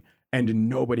speaking? And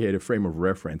nobody had a frame of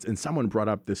reference. And someone brought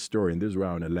up this story, and this is where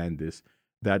I want to land this,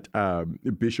 that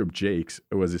Bishop Jakes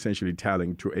was essentially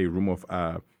telling to a room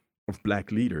of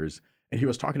Black leaders. And he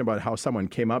was talking about how someone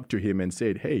came up to him and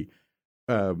said, hey,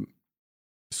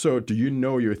 so do you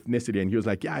know your ethnicity? And he was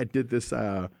like, yeah, I did this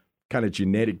kind of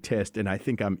genetic test, and I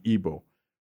think I'm Igbo.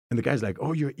 And the guy's like,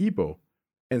 oh, you're Igbo.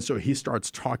 And so he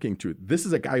starts talking to, this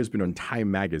is a guy who's been on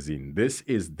Time magazine. This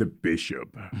is the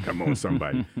bishop. Come on,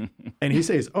 somebody. And he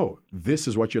says, oh, this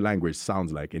is what your language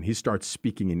sounds like. And he starts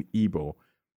speaking in Igbo.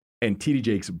 And T.D.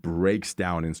 Jakes breaks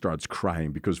down and starts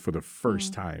crying because for the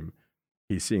first time,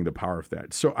 he's seeing the power of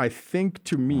that. So I think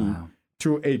to me,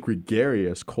 to a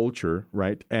gregarious culture,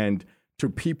 right, and to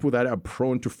people that are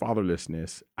prone to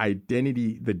fatherlessness,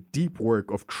 identity, the deep work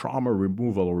of trauma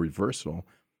removal or reversal,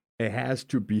 it has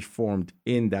to be formed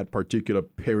in that particular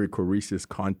perichoresis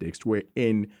context where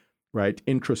in, right,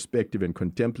 introspective and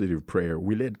contemplative prayer,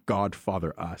 we let God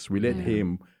father us. We let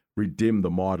him redeem the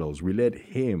models. We let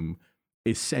him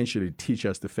essentially teach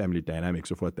us the family dynamics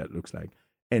of what that looks like.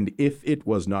 And if it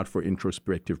was not for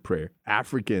introspective prayer,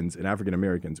 Africans and African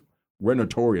Americans were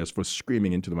notorious for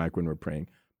screaming into the mic when we're praying.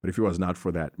 But if it was not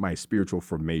for that, my spiritual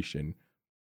formation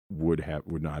would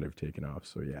not have taken off.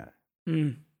 So yeah.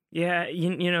 Yeah,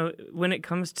 you know, when it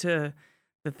comes to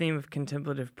the theme of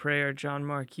contemplative prayer, John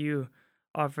Mark, you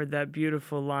offered that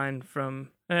beautiful line from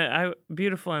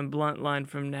beautiful and blunt line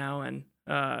from Now in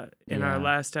our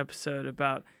last episode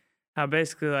about how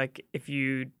basically, like, if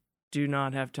you do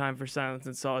not have time for silence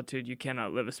and solitude, you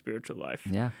cannot live a spiritual life.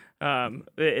 Yeah,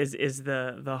 is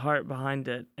the heart behind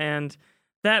it, and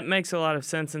that makes a lot of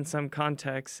sense in some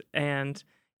contexts, and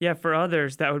yeah, for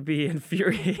others, that would be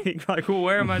infuriating. Like, well,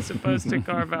 where am I supposed to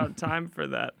carve out time for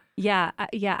that? Yeah,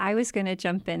 I was going to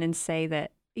jump in and say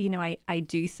that, you know, I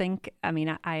do think, I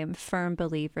mean, I am a firm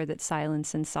believer that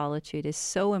silence and solitude is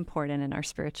so important in our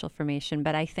spiritual formation.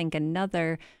 But I think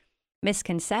another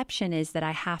misconception is that I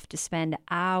have to spend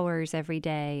hours every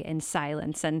day in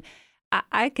silence. And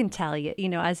I can tell you, you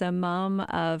know, as a mom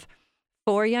of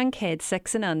 4 young kids,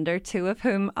 6 and under, 2 of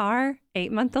whom are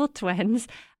 8-month-old twins,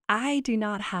 I do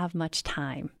not have much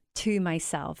time to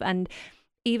myself, and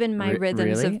even my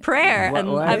rhythms of prayer,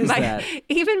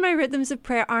 even my rhythms of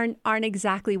prayer aren't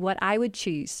exactly what I would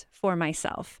choose for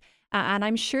myself. And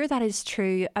I'm sure that is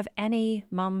true of any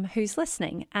mum who's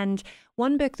listening. And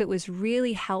one book that was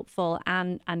really helpful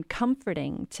and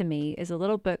comforting to me is a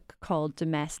little book called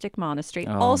Domestic Monastery,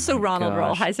 also Ronald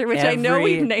Rolheiser, which I know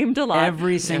we've named a lot.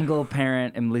 Every single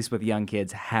parent, at least with young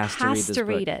kids, has to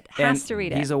read this book. Has to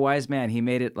read it. He's a wise man. He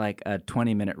made it like a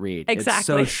 20-minute read. Exactly. It's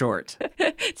so short.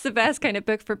 It's the best kind of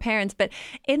book for parents. But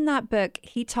in that book,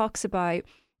 he talks about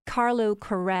Carlo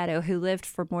Corretto, who lived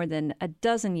for more than a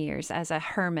dozen years as a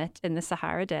hermit in the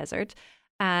Sahara Desert.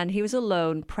 And he was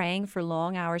alone, praying for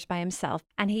long hours by himself.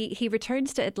 And he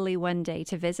returns to Italy one day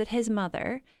to visit his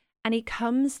mother. And he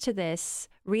comes to this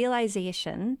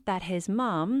realization that his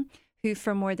mom, who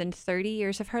for more than 30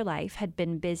 years of her life had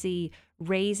been busy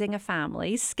raising a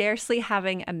family, scarcely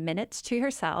having a minute to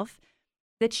herself,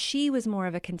 that she was more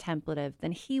of a contemplative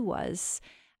than he was.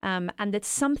 And that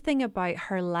something about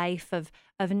her life of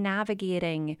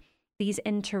navigating these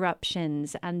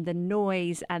interruptions and the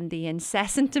noise and the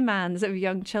incessant demands of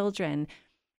young children,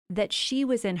 that she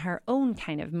was in her own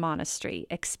kind of monastery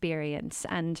experience.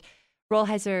 And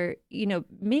Rolheiser, you know,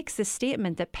 makes the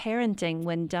statement that parenting,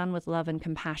 when done with love and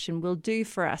compassion, will do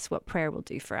for us what prayer will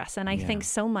do for us. And I think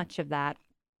so much of that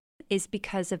is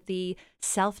because of the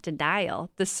self-denial,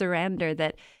 the surrender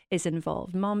that is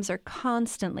involved. Moms are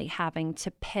constantly having to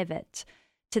pivot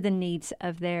to the needs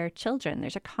of their children.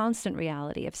 There's a constant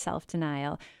reality of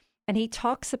self-denial. And he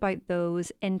talks about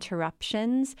those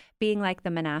interruptions being like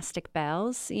the monastic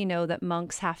bells, you know, that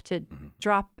monks have to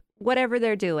drop whatever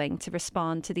they're doing to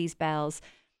respond to these bells.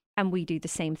 And we do the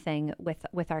same thing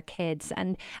with our kids.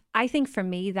 And I think for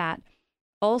me, that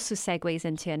also segues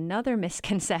into another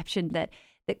misconception that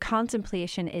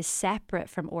contemplation is separate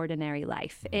from ordinary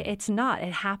life. It's not.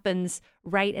 It happens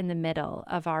right in the middle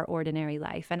of our ordinary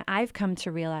life. And I've come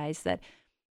to realize that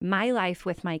my life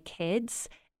with my kids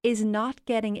is not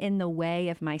getting in the way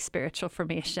of my spiritual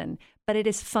formation, but it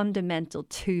is fundamental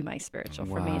to my spiritual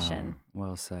formation.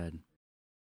 Well said.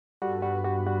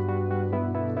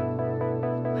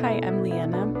 Hi, I'm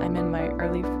Leanna. I'm in my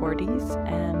early 40s,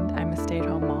 and I'm a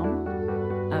stay-at-home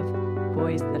mom of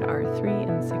boys that are 3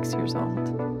 and 6 years old.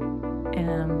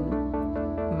 And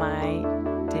my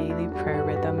daily prayer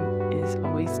rhythm is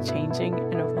always changing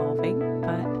and evolving,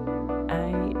 but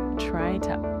I try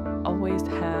to always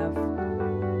have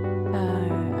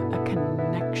a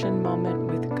connection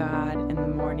moment with God in the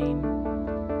morning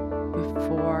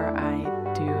before I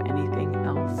do anything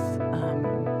else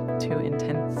too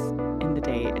intense in the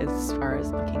day as far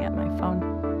as looking at my phone.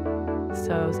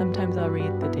 So sometimes I'll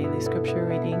read the daily scripture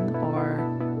reading,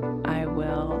 or I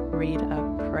will read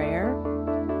a prayer,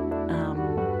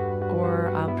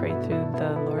 or I'll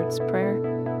Lord's Prayer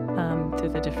through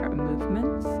the different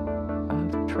movements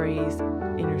of praise,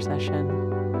 intercession,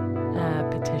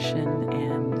 petition,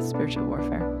 and spiritual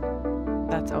warfare.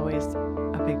 That's always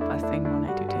a big blessing when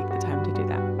I do take the time to do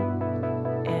that.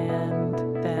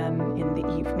 And then in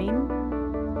the evening,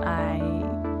 I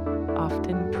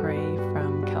often pray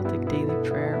from Celtic Daily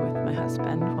Prayer with my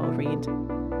husband. We'll read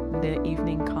the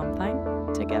evening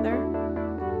compline together.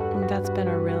 And that's been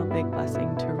a real big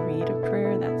blessing to read a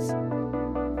prayer that's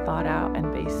thought out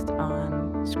and based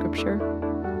on scripture,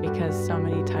 because so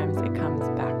many times it comes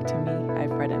back to me. I've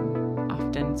read them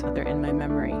often, so they're in my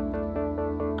memory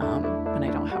when I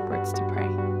don't have words to pray.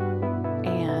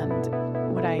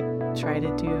 And what I try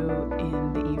to do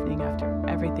in the evening after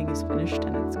everything is finished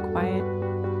and it's quiet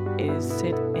is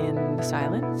sit in the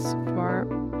silence for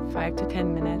 5 to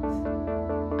 10 minutes.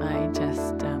 I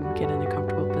just get in a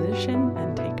comfortable position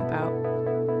and take about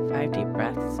 5 deep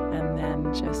breaths and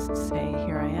then just say,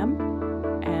 here I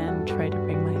am, and try to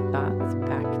bring my thoughts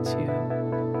back to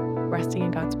resting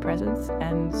in God's presence.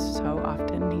 And so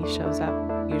often he shows up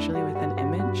usually with an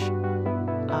image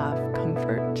of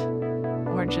comfort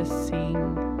or just seeing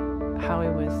how he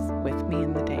was with me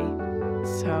in the day.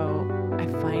 So I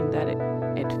find that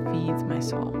it feeds my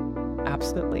soul,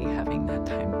 absolutely, having that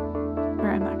time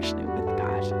where I'm actually with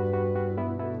God.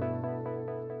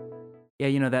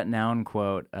 Yeah, that noun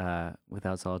quote,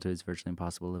 without solitude it's virtually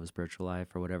impossible to live a spiritual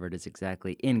life, or whatever it is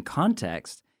exactly. In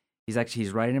context,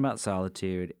 he's writing about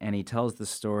solitude, and he tells the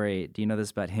story. Do you know this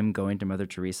about him going to Mother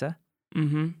Teresa?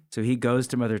 Mm-hmm. So he goes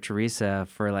to Mother Teresa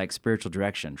for like spiritual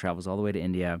direction, travels all the way to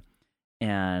India,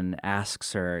 and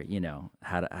asks her,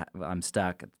 I'm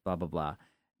stuck, blah, blah, blah.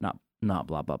 Not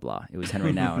blah, blah, blah. It was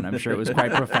Henry Nouwen, and I'm sure it was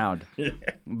quite profound. Yeah.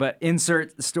 But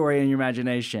insert the story in your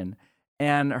imagination.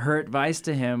 And her advice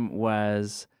to him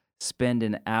was, spend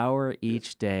an hour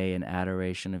each day in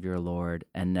adoration of your Lord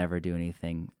and never do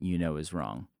anything you know is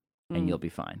wrong, and you'll be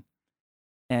fine.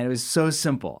 And it was so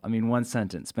simple. I mean, one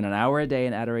sentence: spend an hour a day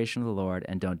in adoration of the Lord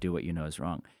and don't do what you know is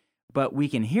wrong. But we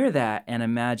can hear that and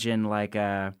imagine like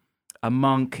a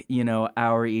monk,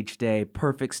 hour each day,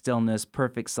 perfect stillness,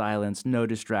 perfect silence, no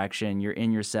distraction, you're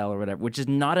in your cell or whatever, which is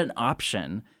not an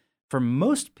option for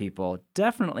most people,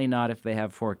 definitely not if they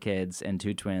have 4 kids and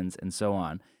 2 twins and so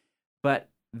on. But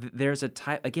there's a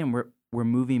type, again, we're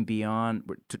moving beyond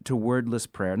to wordless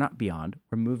prayer, not beyond.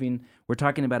 We're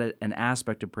talking about an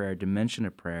aspect of prayer, a dimension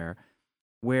of prayer,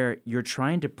 where you're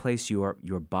trying to place your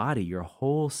body, your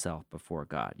whole self before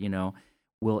God.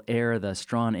 We'll air the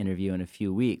Strawn interview in a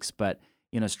few weeks, but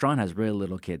Strawn has really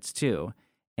little kids too,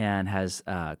 and has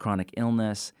chronic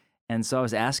illness. And so I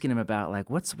was asking him about like,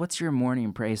 what's your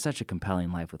morning prayer? He's such a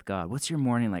compelling life with God. What's your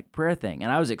morning like prayer thing? And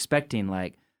I was expecting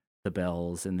like the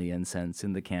bells and the incense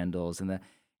and the candles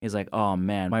he's like, oh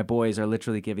man, my boys are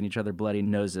literally giving each other bloody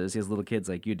noses. He has little kids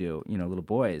like you do, little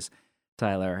boys,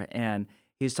 Tyler. And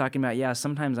he's talking about, yeah,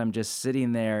 sometimes I'm just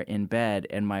sitting there in bed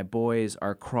and my boys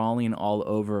are crawling all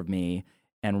over me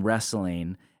and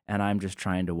wrestling, and I'm just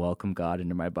trying to welcome God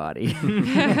into my body.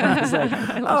 I was like,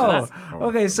 oh,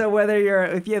 okay. So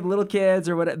if you have little kids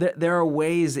or whatever, there are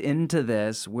ways into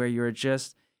this where you're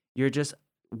just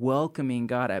welcoming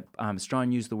God.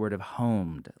 Strawn used the word of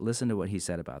homed. Listen to what he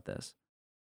said about this.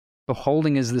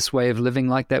 Beholding is this way of living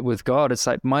like that with God. It's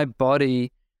like my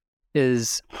body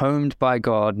is homed by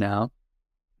God now.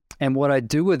 And what I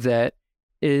do with that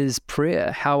is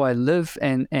prayer. How I live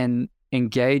and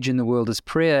engage in the world is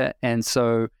prayer. And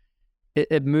so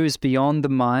it moves beyond the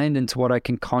mind into what I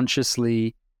can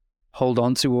consciously hold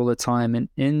on to all the time, and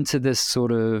into this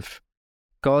sort of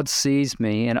God sees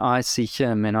me and I see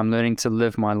him, and I'm learning to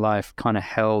live my life kind of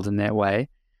held in that way.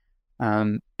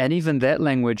 And even that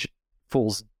language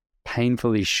falls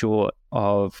painfully short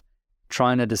of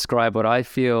trying to describe what I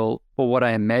feel or what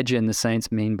I imagine the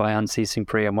saints mean by unceasing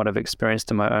prayer and what I've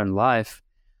experienced in my own life.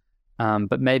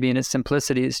 But maybe in its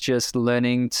simplicity, it's just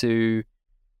learning to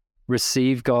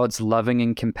receive God's loving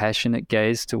and compassionate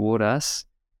gaze toward us,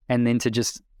 and then to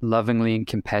just lovingly and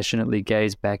compassionately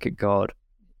gaze back at God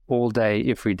all day,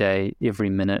 every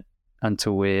minute,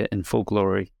 until we're in full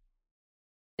glory.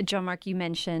 John Mark, you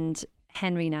mentioned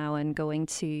Henry Nouwen going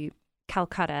to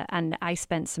Calcutta, and I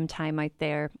spent some time out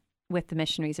there with the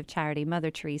Missionaries of Charity.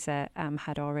 Mother Teresa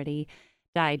had already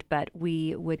died, but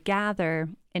we would gather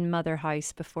in Mother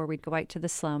House before we'd go out to the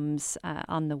slums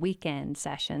on the weekend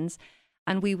sessions,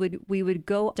 and we would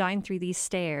go down through these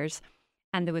stairs,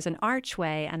 and there was an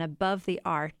archway, and above the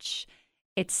arch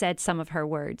it said some of her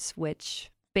words, which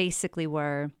basically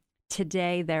were,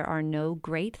 "Today there are no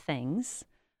great things,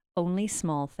 only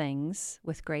small things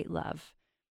with great love."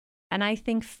 And I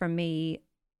think for me,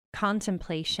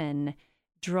 contemplation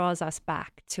draws us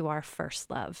back to our first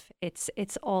love.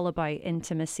 It's all about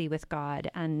intimacy with God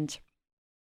and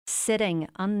sitting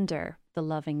under the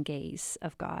loving gaze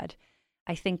of God.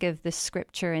 I think of the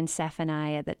scripture in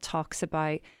Zephaniah that talks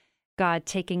about God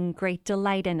taking great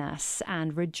delight in us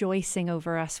and rejoicing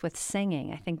over us with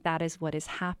singing. I think that is what is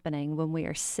happening when we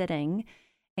are sitting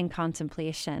in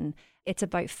contemplation. It's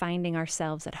about finding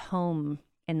ourselves at home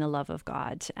in the love of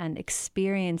God and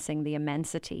experiencing the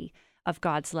immensity of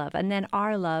God's love. And then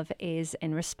our love is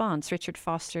in response. Richard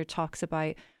Foster talks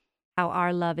about how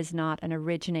our love is not an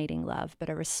originating love, but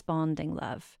a responding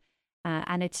love.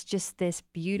 And it's just this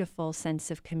beautiful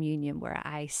sense of communion where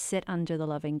I sit under the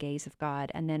loving gaze of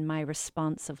God, and then my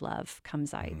response of love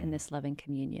comes out in this loving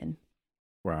communion.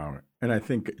 Wow. And I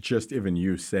think just even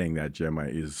you saying that, Gemma,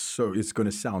 it's going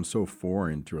to sound so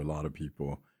foreign to a lot of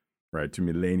people, right? To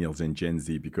millennials and Gen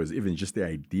Z, because even just the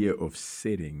idea of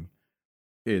sitting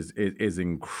is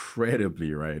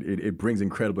incredibly, right? It brings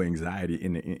incredible anxiety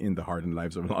in the heart and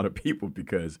lives of a lot of people,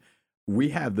 because we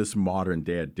have this modern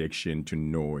day addiction to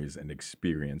noise and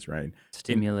experience, right?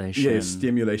 Stimulation.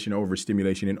 Stimulation,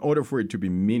 overstimulation. In order for it to be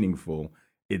meaningful,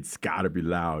 it's got to be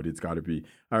loud. It's got to be.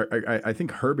 I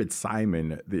think Herbert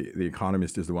Simon, the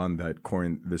economist, is the one that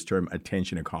coined this term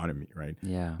attention economy, right?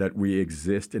 Yeah. That we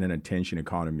exist in an attention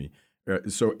economy.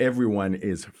 So everyone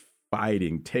is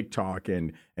fighting TikTok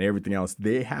and everything else.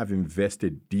 They have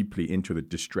invested deeply into the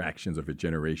distractions of a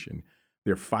generation.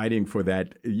 They're fighting for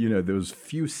that, those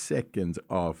few seconds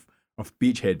of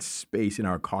beachhead space in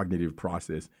our cognitive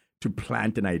process to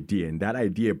plant an idea. And that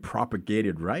idea,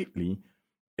 propagated rightly,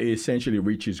 essentially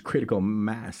reaches critical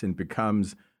mass and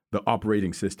becomes the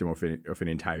operating system of an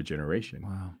entire generation.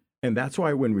 Wow. And that's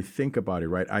why when we think about it,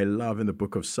 right, I love in the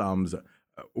book of Psalms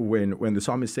when the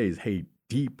psalmist says, hey,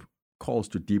 deep calls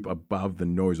to deep above the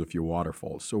noise of your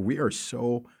waterfall. So we are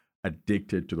so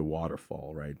addicted to the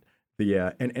waterfall, right?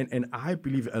 And I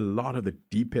believe a lot of the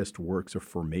deepest works of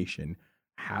formation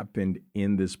happened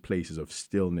in these places of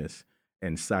stillness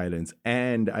and silence.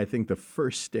 And I think the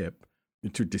first step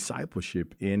to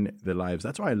discipleship in the lives,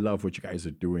 that's why I love what you guys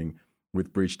are doing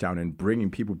with Bridgetown and bringing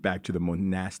people back to the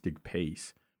monastic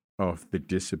pace of the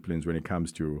disciplines when it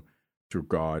comes to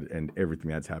God and everything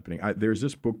that's happening. There's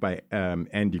this book by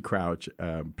Andy Crouch,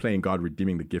 Playing God,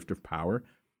 Redeeming the Gift of Power,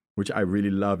 which I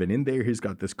really love. And in there, he's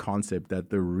got this concept that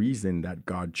the reason that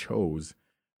God chose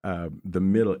the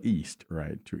Middle East,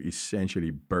 right, to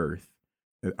essentially birth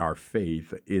our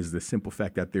faith is the simple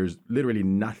fact that there's literally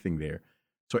nothing there.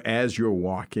 So as you're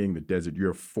walking the desert,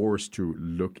 you're forced to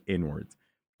look inwards.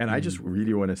 And I just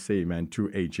really want to say, man, to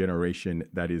a generation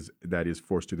that is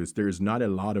forced to this, there's not a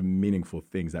lot of meaningful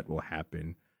things that will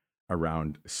happen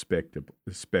around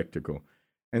spectacle.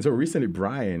 And so recently,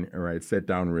 Brian, right, sat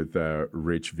down with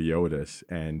Rich Villodas,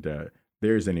 and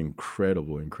there's an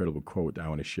incredible quote I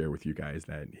want to share with you guys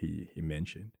that he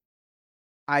mentioned.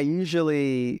 I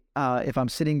usually, if I'm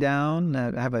sitting down,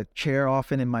 I have a chair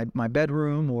often in my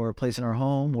bedroom or a place in our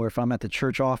home, or if I'm at the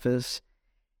church office,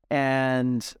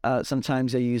 and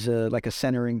sometimes I use a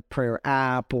centering prayer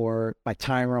app or my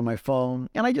timer on my phone,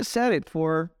 and I just set it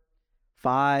for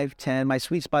 5, 10. My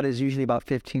sweet spot is usually about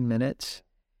 15 minutes.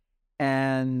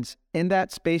 And in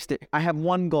that space, I have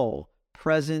one goal: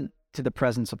 present to the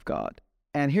presence of God.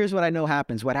 And here's what I know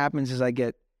happens. What happens is I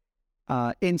get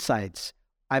insights.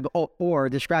 Or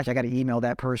distraction. I got to email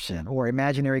that person, or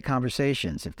imaginary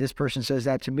conversations. If this person says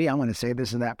that to me, I'm going to say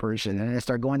this to that person, and I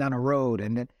start going down a road,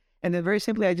 and then very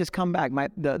simply I just come back.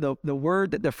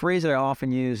 The phrase that I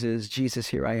often use is Jesus,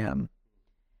 here I am.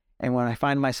 And when I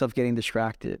find myself getting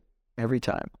distracted, every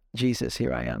time, Jesus,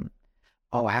 here I am.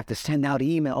 Oh, I have to send out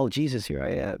email. Oh, Jesus, here I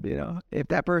am. If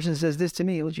that person says this to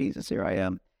me, oh, Jesus, here I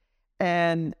am.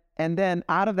 And then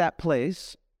out of that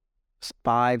place,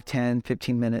 5, 10,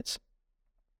 15 minutes,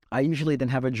 I usually then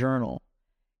have a journal.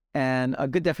 And a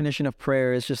good definition of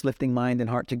prayer is just lifting mind and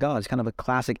heart to God. It's kind of a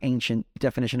classic ancient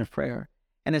definition of prayer.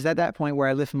 And it's at that point where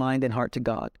I lift mind and heart to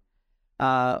God.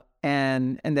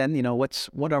 And then,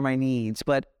 what are my needs?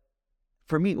 But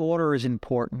for me, order is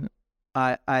important.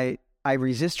 I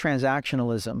resist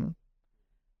transactionalism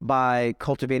by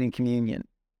cultivating communion.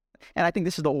 And I think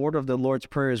this is the order of the Lord's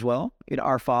Prayer as well.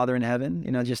 Our Father in heaven,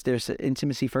 just there's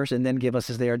intimacy first, and then give us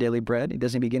this day our daily bread. It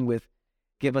doesn't begin with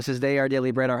give us this day our daily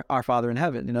bread, our Father in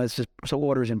heaven. It's just, so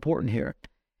order is important here.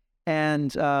 And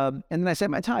then I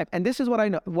set my time. And this is what I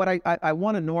know. What I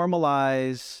want to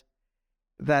normalize,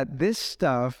 that this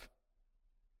stuff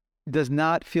does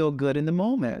not feel good in the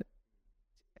moment.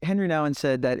 Henry Nouwen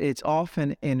said that it's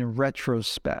often in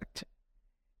retrospect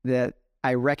that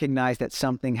I recognize that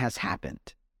something has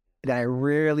happened, that I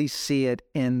rarely see it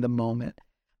in the moment.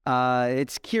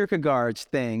 It's Kierkegaard's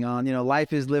thing on,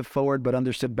 life is lived forward but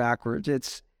understood backwards.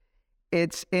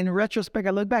 It's in retrospect,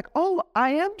 I look back, oh,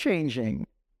 I am changing.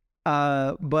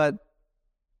 But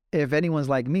if anyone's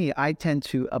like me, I tend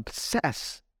to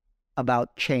obsess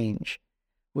about change,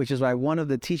 which is why one of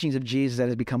the teachings of Jesus that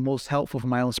has become most helpful for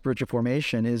my own spiritual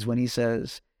formation is when he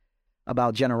says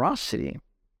about generosity,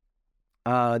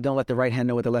 don't let the right hand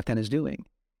know what the left hand is doing.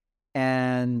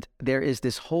 And there is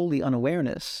this holy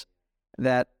unawareness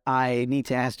that I need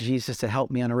to ask Jesus to help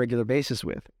me on a regular basis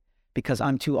with, because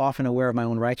I'm too often aware of my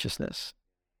own righteousness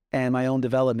and my own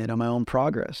development and my own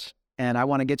progress. And I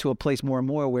want to get to a place more and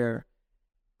more where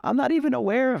I'm not even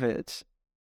aware of it.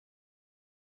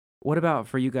 What about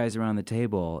for you guys around the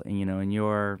table? And, in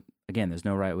your, again, there's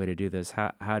no right way to do this.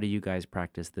 How do you guys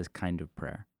practice this kind of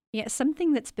prayer? Yeah,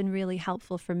 something that's been really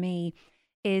helpful for me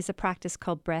is a practice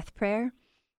called breath prayer.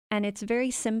 And it's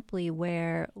very simply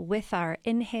where with our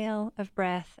inhale of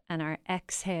breath and our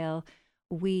exhale,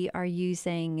 we are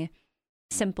using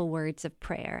simple words of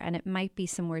prayer. And it might be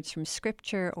some words from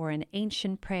scripture or an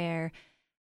ancient prayer.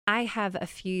 I have a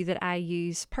few that I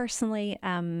use personally.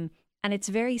 And it's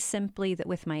very simply that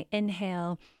with my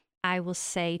inhale, I will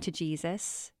say to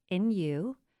Jesus, in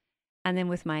you. And then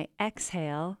with my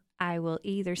exhale, I will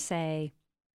either say,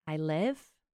 I live,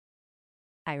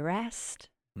 I rest,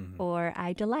 or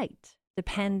I delight,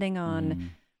 depending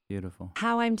on beautiful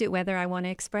how I'm doing, whether I want to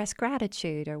express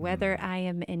gratitude or whether I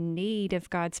am in need of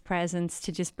God's presence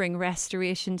to just bring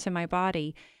restoration to my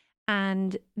body.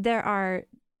 And there are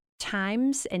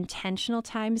times, intentional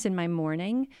times in my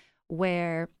morning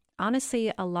where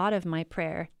honestly, a lot of my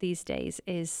prayer these days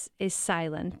is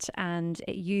silent, and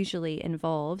it usually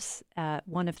involves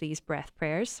one of these breath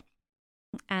prayers.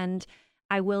 And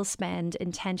I will spend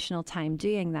intentional time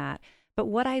doing that. But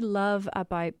what I love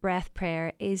about breath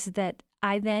prayer is that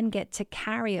I then get to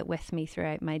carry it with me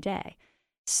throughout my day.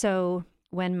 So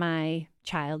when my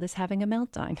child is having a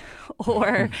meltdown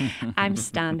or I'm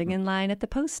standing in line at the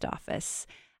post office,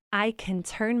 I can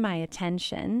turn my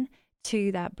attention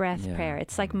to that breath prayer.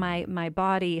 It's like my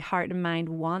body, heart, and mind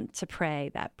want to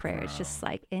pray that prayer. Wow. It's just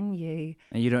like, in you.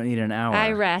 And you don't need an hour.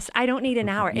 I rest. I don't need an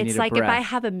hour. It's like if I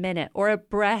have a minute or a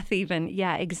breath even.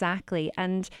 Yeah, exactly.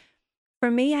 And for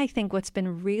me, I think what's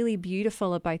been really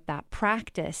beautiful about that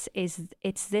practice is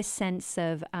it's this sense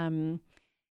of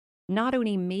not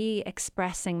only me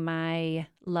expressing my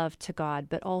love to God,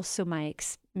 but also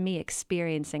me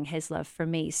experiencing his love for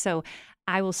me. So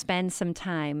I will spend some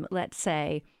time, let's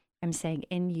say, I'm saying,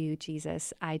 in you,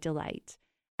 Jesus, I delight.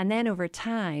 And then over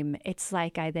time, it's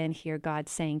like I then hear God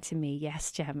saying to me,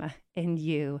 yes, Gemma, in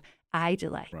you, I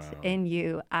delight. Wow. In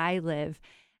you, I live.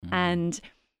 And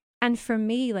for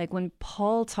me, like when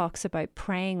Paul talks about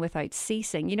praying without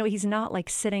ceasing, he's not like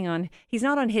he's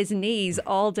not on his knees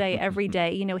all day, every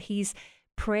day.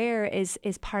 Prayer is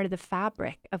part of the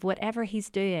fabric of whatever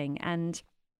he's doing. And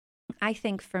I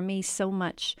think for me, so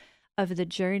much of the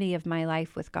journey of my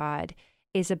life with God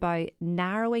is about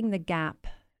narrowing the gap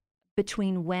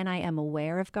between when I am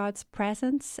aware of God's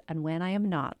presence and when I am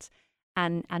not.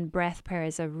 And breath prayer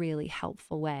is a really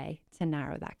helpful way to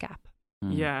narrow that gap.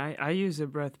 Yeah, I use a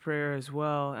breath prayer as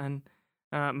well. And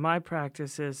my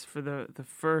practice is for the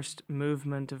first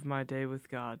movement of my day with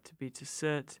God to be to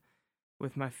sit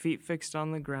with my feet fixed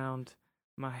on the ground,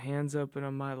 my hands open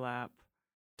on my lap,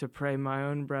 to pray my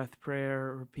own breath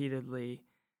prayer repeatedly,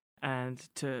 and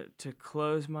to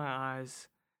close my eyes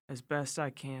as best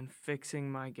I can,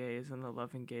 fixing my gaze on the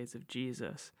loving gaze of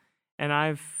Jesus. And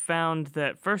I've found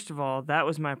that, first of all, that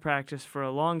was my practice for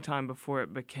a long time before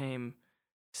it became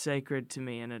sacred to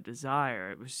me and a desire.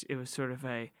 It was sort of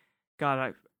a,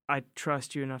 God, I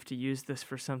trust you enough to use this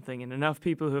for something, and enough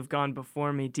people who have gone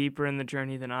before me deeper in the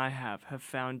journey than I have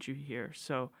found you here.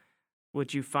 So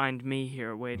would you find me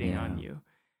here waiting on you?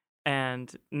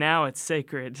 And now it's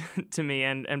sacred to me,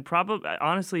 and probably,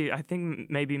 honestly, I think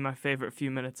maybe my favorite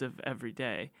few minutes of every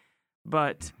day.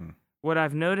 But what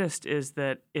I've noticed is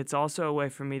that it's also a way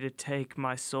for me to take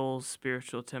my soul's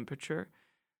spiritual temperature,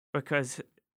 because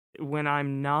when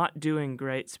I'm not doing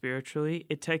great spiritually,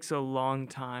 it takes a long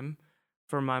time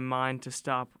for my mind to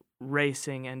stop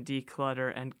racing and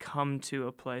declutter and come to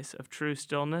a place of true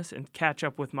stillness and catch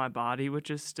up with my body, which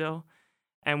is still.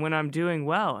 And when I'm doing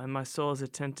well and my soul is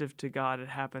attentive to God, it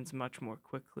happens much more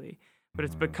quickly. But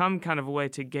it's become kind of a way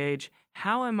to gauge,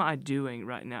 how am I doing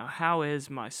right now? How is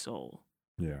my soul?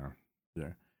 Yeah.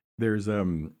 There's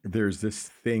this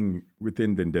thing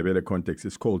within the Ndebele context.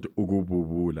 It's called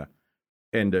ugububula.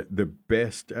 And the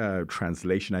best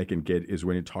translation I can get is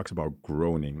when it talks about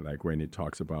groaning, like when it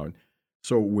talks about,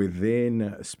 so within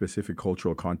a specific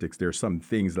cultural context, there's some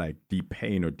things like deep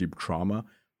pain or deep trauma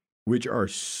which are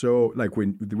so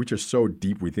which are so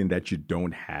deep within that you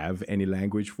don't have any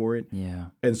language for it. Yeah.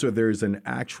 And so there's an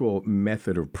actual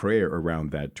method of prayer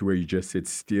around that, to where you just sit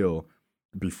still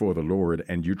before the Lord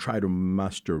and you try to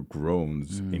muster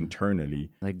groans internally.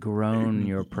 Like groan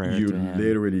your prayer You to him.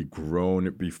 literally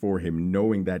groan before him,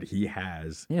 knowing that he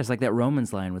has. Yeah, it's like that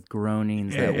Romans line with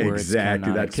groanings that words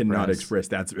Exactly, cannot cannot express. express.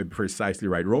 That's precisely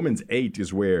right. Romans 8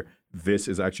 is where this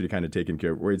is actually kind of taken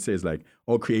care of, where it says like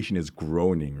all creation is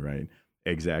groaning, right?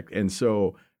 Exactly. And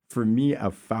so for me,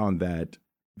 I've found that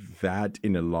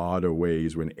in a lot of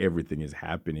ways, when everything is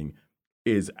happening,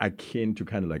 is akin to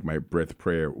kind of like my breath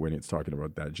prayer when it's talking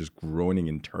about that, just groaning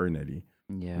internally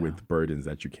with burdens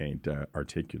that you can't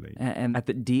articulate. And at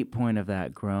the deep point of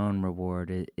that groan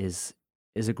reward is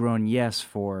a groan, yes,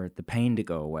 for the pain to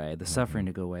go away, the suffering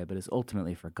to go away, but it's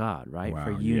ultimately for God, right? Wow,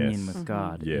 for union yes. with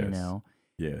God, you know?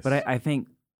 Yes. But I think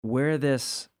where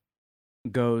this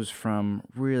goes from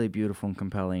really beautiful and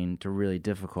compelling to really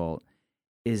difficult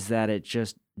is that it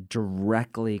just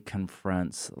directly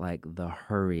confronts like the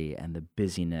hurry and the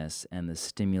busyness and the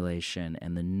stimulation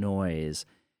and the noise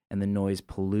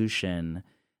pollution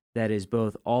that is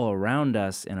both all around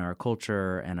us in our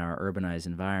culture and our urbanized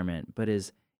environment, but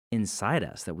is inside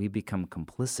us that we become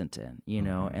complicit in, you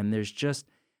know? And there's just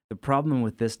the problem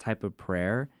with this type of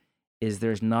prayer is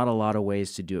there's not a lot of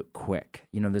ways to do it quick.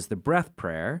 You know, there's the breath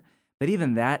prayer, but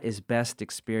even that is best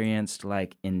experienced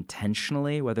like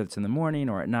intentionally, whether it's in the morning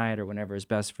or at night or whenever is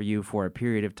best for you for a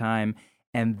period of time,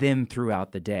 and then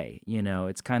throughout the day. You know,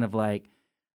 it's kind of like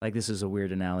this is a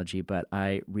weird analogy, but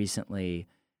I recently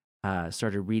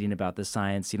started reading about the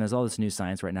science. You know, there's all this new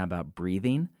science right now about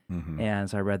breathing. And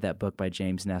so I read that book by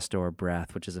James Nestor,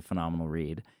 Breath, which is a phenomenal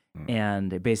read.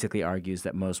 And it basically argues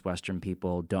that most Western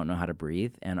people don't know how to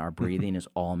breathe, and our breathing is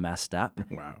all messed up.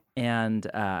 Wow. And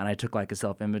I took like a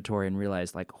self-inventory and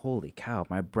realized like, holy cow,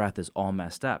 my breath is all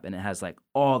messed up, and it has like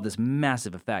all this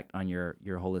massive effect on your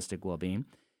holistic well-being.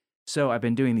 So I've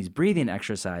been doing these breathing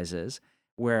exercises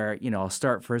where, you know, I'll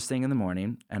start first thing in the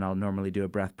morning, and I'll normally do a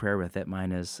breath prayer with it.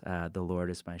 Mine is, the Lord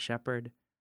is my shepherd,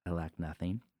 I lack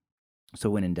nothing. So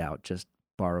when in doubt, just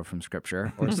borrow from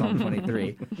Scripture or Psalm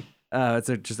 23. It's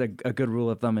just a good rule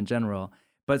of thumb in general.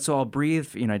 But so I'll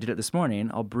breathe, you know, I did it this morning.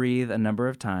 I'll breathe a number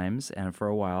of times and for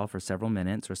a while, for several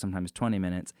minutes or sometimes 20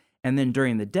 minutes. And then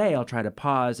during the day, I'll try to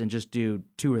pause and just do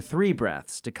 2 or 3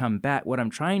 breaths to come back. What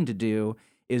I'm trying to do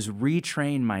is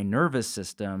retrain my nervous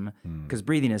system, because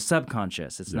breathing is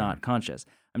subconscious. It's not conscious.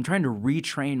 I'm trying to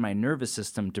retrain my nervous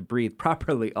system to breathe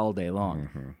properly all day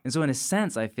long. And so in a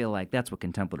sense, I feel like that's what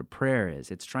contemplative prayer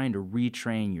is. It's trying to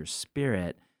retrain your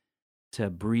spirit to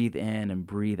breathe in and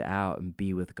breathe out and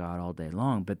be with God all day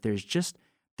long. But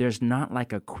there's not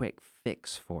like a quick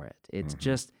fix for it. It's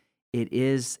just, it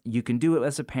is, you can do it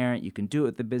as a parent, you can do it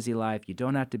with a busy life, you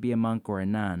don't have to be a monk or a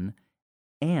nun,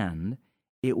 and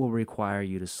it will require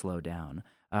you to slow down.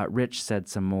 Rich said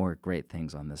some more great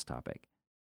things on this topic.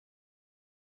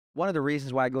 One of the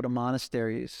reasons why I go to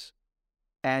monasteries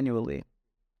annually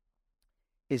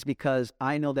is because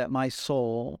I know that my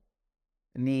soul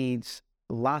needs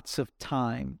lots of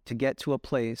time to get to a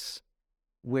place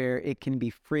where it can be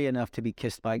free enough to be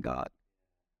kissed by God.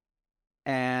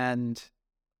 And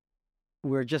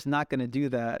we're just not going to do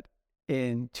that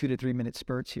in 2 to 3 minute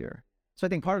spurts here. So I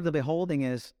think part of the beholding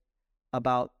is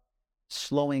about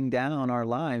slowing down our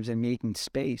lives and making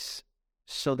space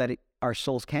so that our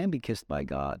souls can be kissed by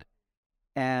God.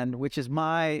 And which is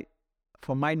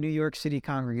for my New York City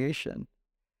congregation,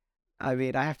 I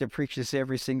mean, I have to preach this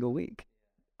every single week.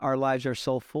 Our lives are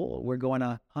so full. We're going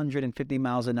 150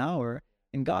 miles an hour,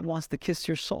 and God wants to kiss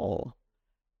your soul.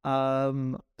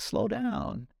 Slow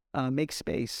down, make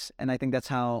space. And I think that's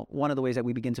how, one of the ways that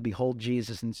we begin to behold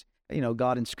Jesus and, you know,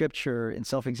 God in Scripture, in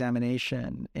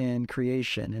self-examination, in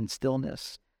creation, in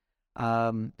stillness.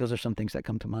 Those are some things that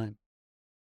come to mind.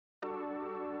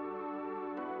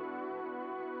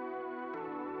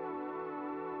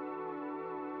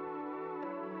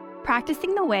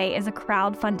 Practicing the Way is a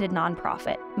crowd-funded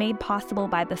nonprofit made possible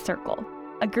by The Circle,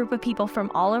 a group of people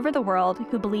from all over the world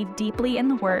who believe deeply in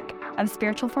the work of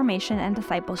spiritual formation and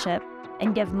discipleship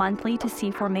and give monthly to see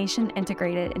formation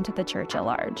integrated into the church at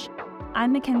large.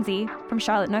 I'm Mackenzie from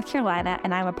Charlotte, North Carolina,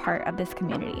 and I'm a part of this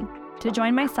community. To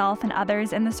join myself and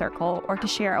others in The Circle or to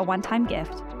share a one-time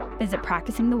gift, visit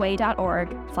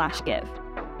practicingtheway.org/give.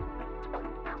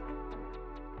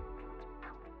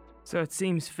 So it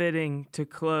seems fitting to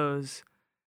close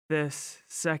this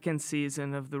second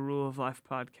season of the Rule of Life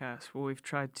podcast, where we've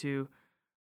tried to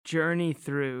journey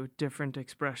through different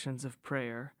expressions of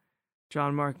prayer.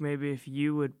 John Mark, maybe if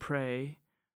you would pray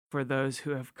for those who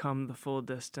have come the full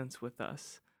distance with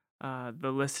us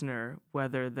the listener,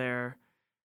 whether they're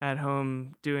at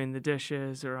home doing the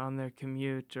dishes or on their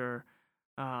commute or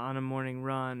on a morning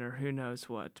run or who knows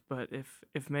what. But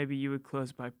if maybe you would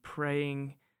close by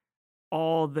praying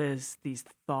all these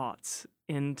thoughts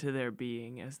into their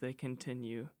being as they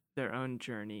continue their own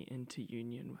journey into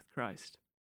union with Christ.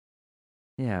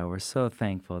 Yeah, we're so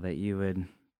thankful that you would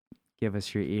give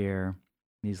us your ear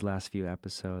these last few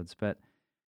episodes. But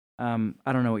I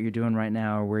don't know what you're doing right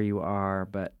now or where you are,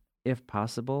 but if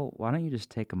possible, why don't you just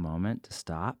take a moment to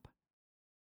stop?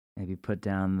 Maybe put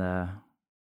down the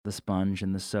sponge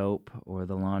and the soap or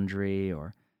the laundry,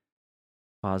 or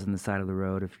pause on the side of the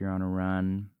road if you're on a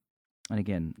run. And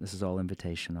again, this is all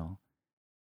invitational.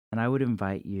 And I would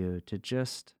invite you to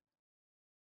just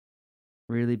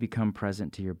really become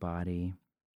present to your body.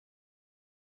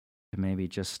 To maybe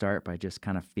just start by just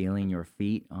kind of feeling your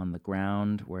feet on the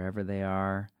ground, wherever they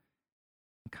are.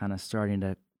 Kind of starting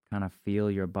to kind of feel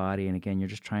your body. And again, you're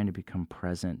just trying to become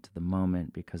present to the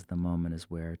moment, because the moment is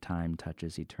where time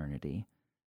touches eternity,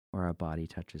 where our body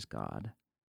touches God.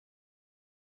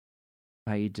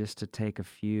 I invite you just to take a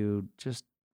few just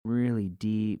really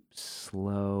deep,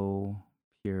 slow,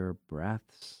 pure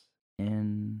breaths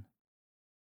in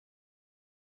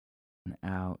and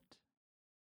out.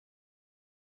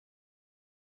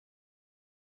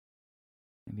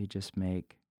 Maybe just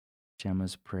make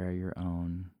Gemma's prayer your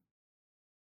own.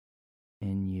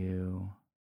 In you,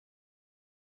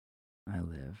 I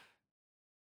live.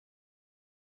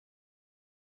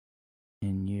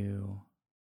 In you,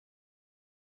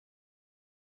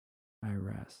 I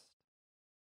rest.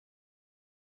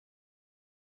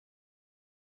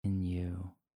 In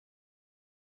you,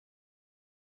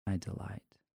 I delight.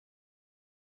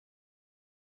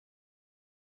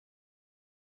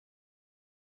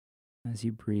 As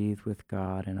you breathe with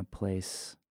God in a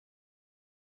place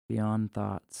beyond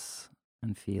thoughts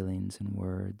and feelings and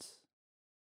words,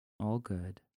 all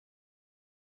good.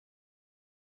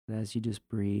 But as you just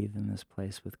breathe in this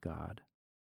place with God,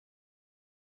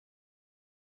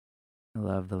 I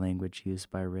love the language used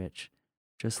by Rich.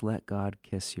 Just let God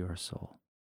kiss your soul.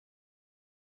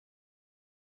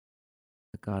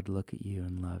 Let God look at you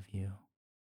and love you.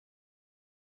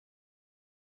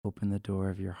 Open the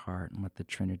door of your heart and let the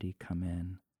Trinity come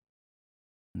in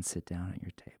and sit down at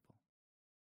your table.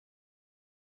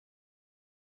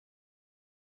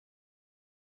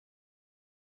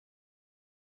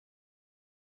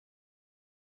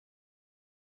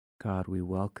 God, we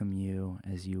welcome you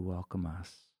as you welcome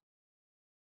us.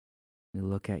 We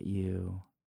look at you,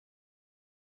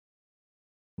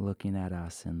 looking at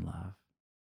us in love.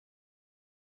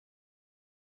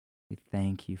 We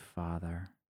thank you,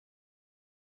 Father,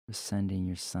 for sending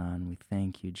your Son. We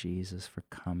thank you, Jesus, for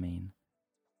coming.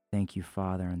 Thank you,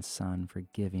 Father and Son, for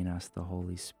giving us the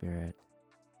Holy Spirit,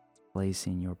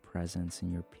 placing your presence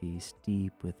and your peace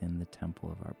deep within the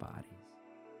temple of our bodies.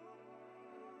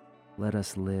 Let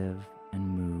us live and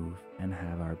move and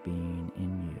have our being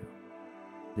in you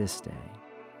this day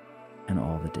and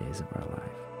all the days of our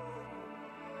life.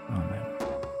 Amen.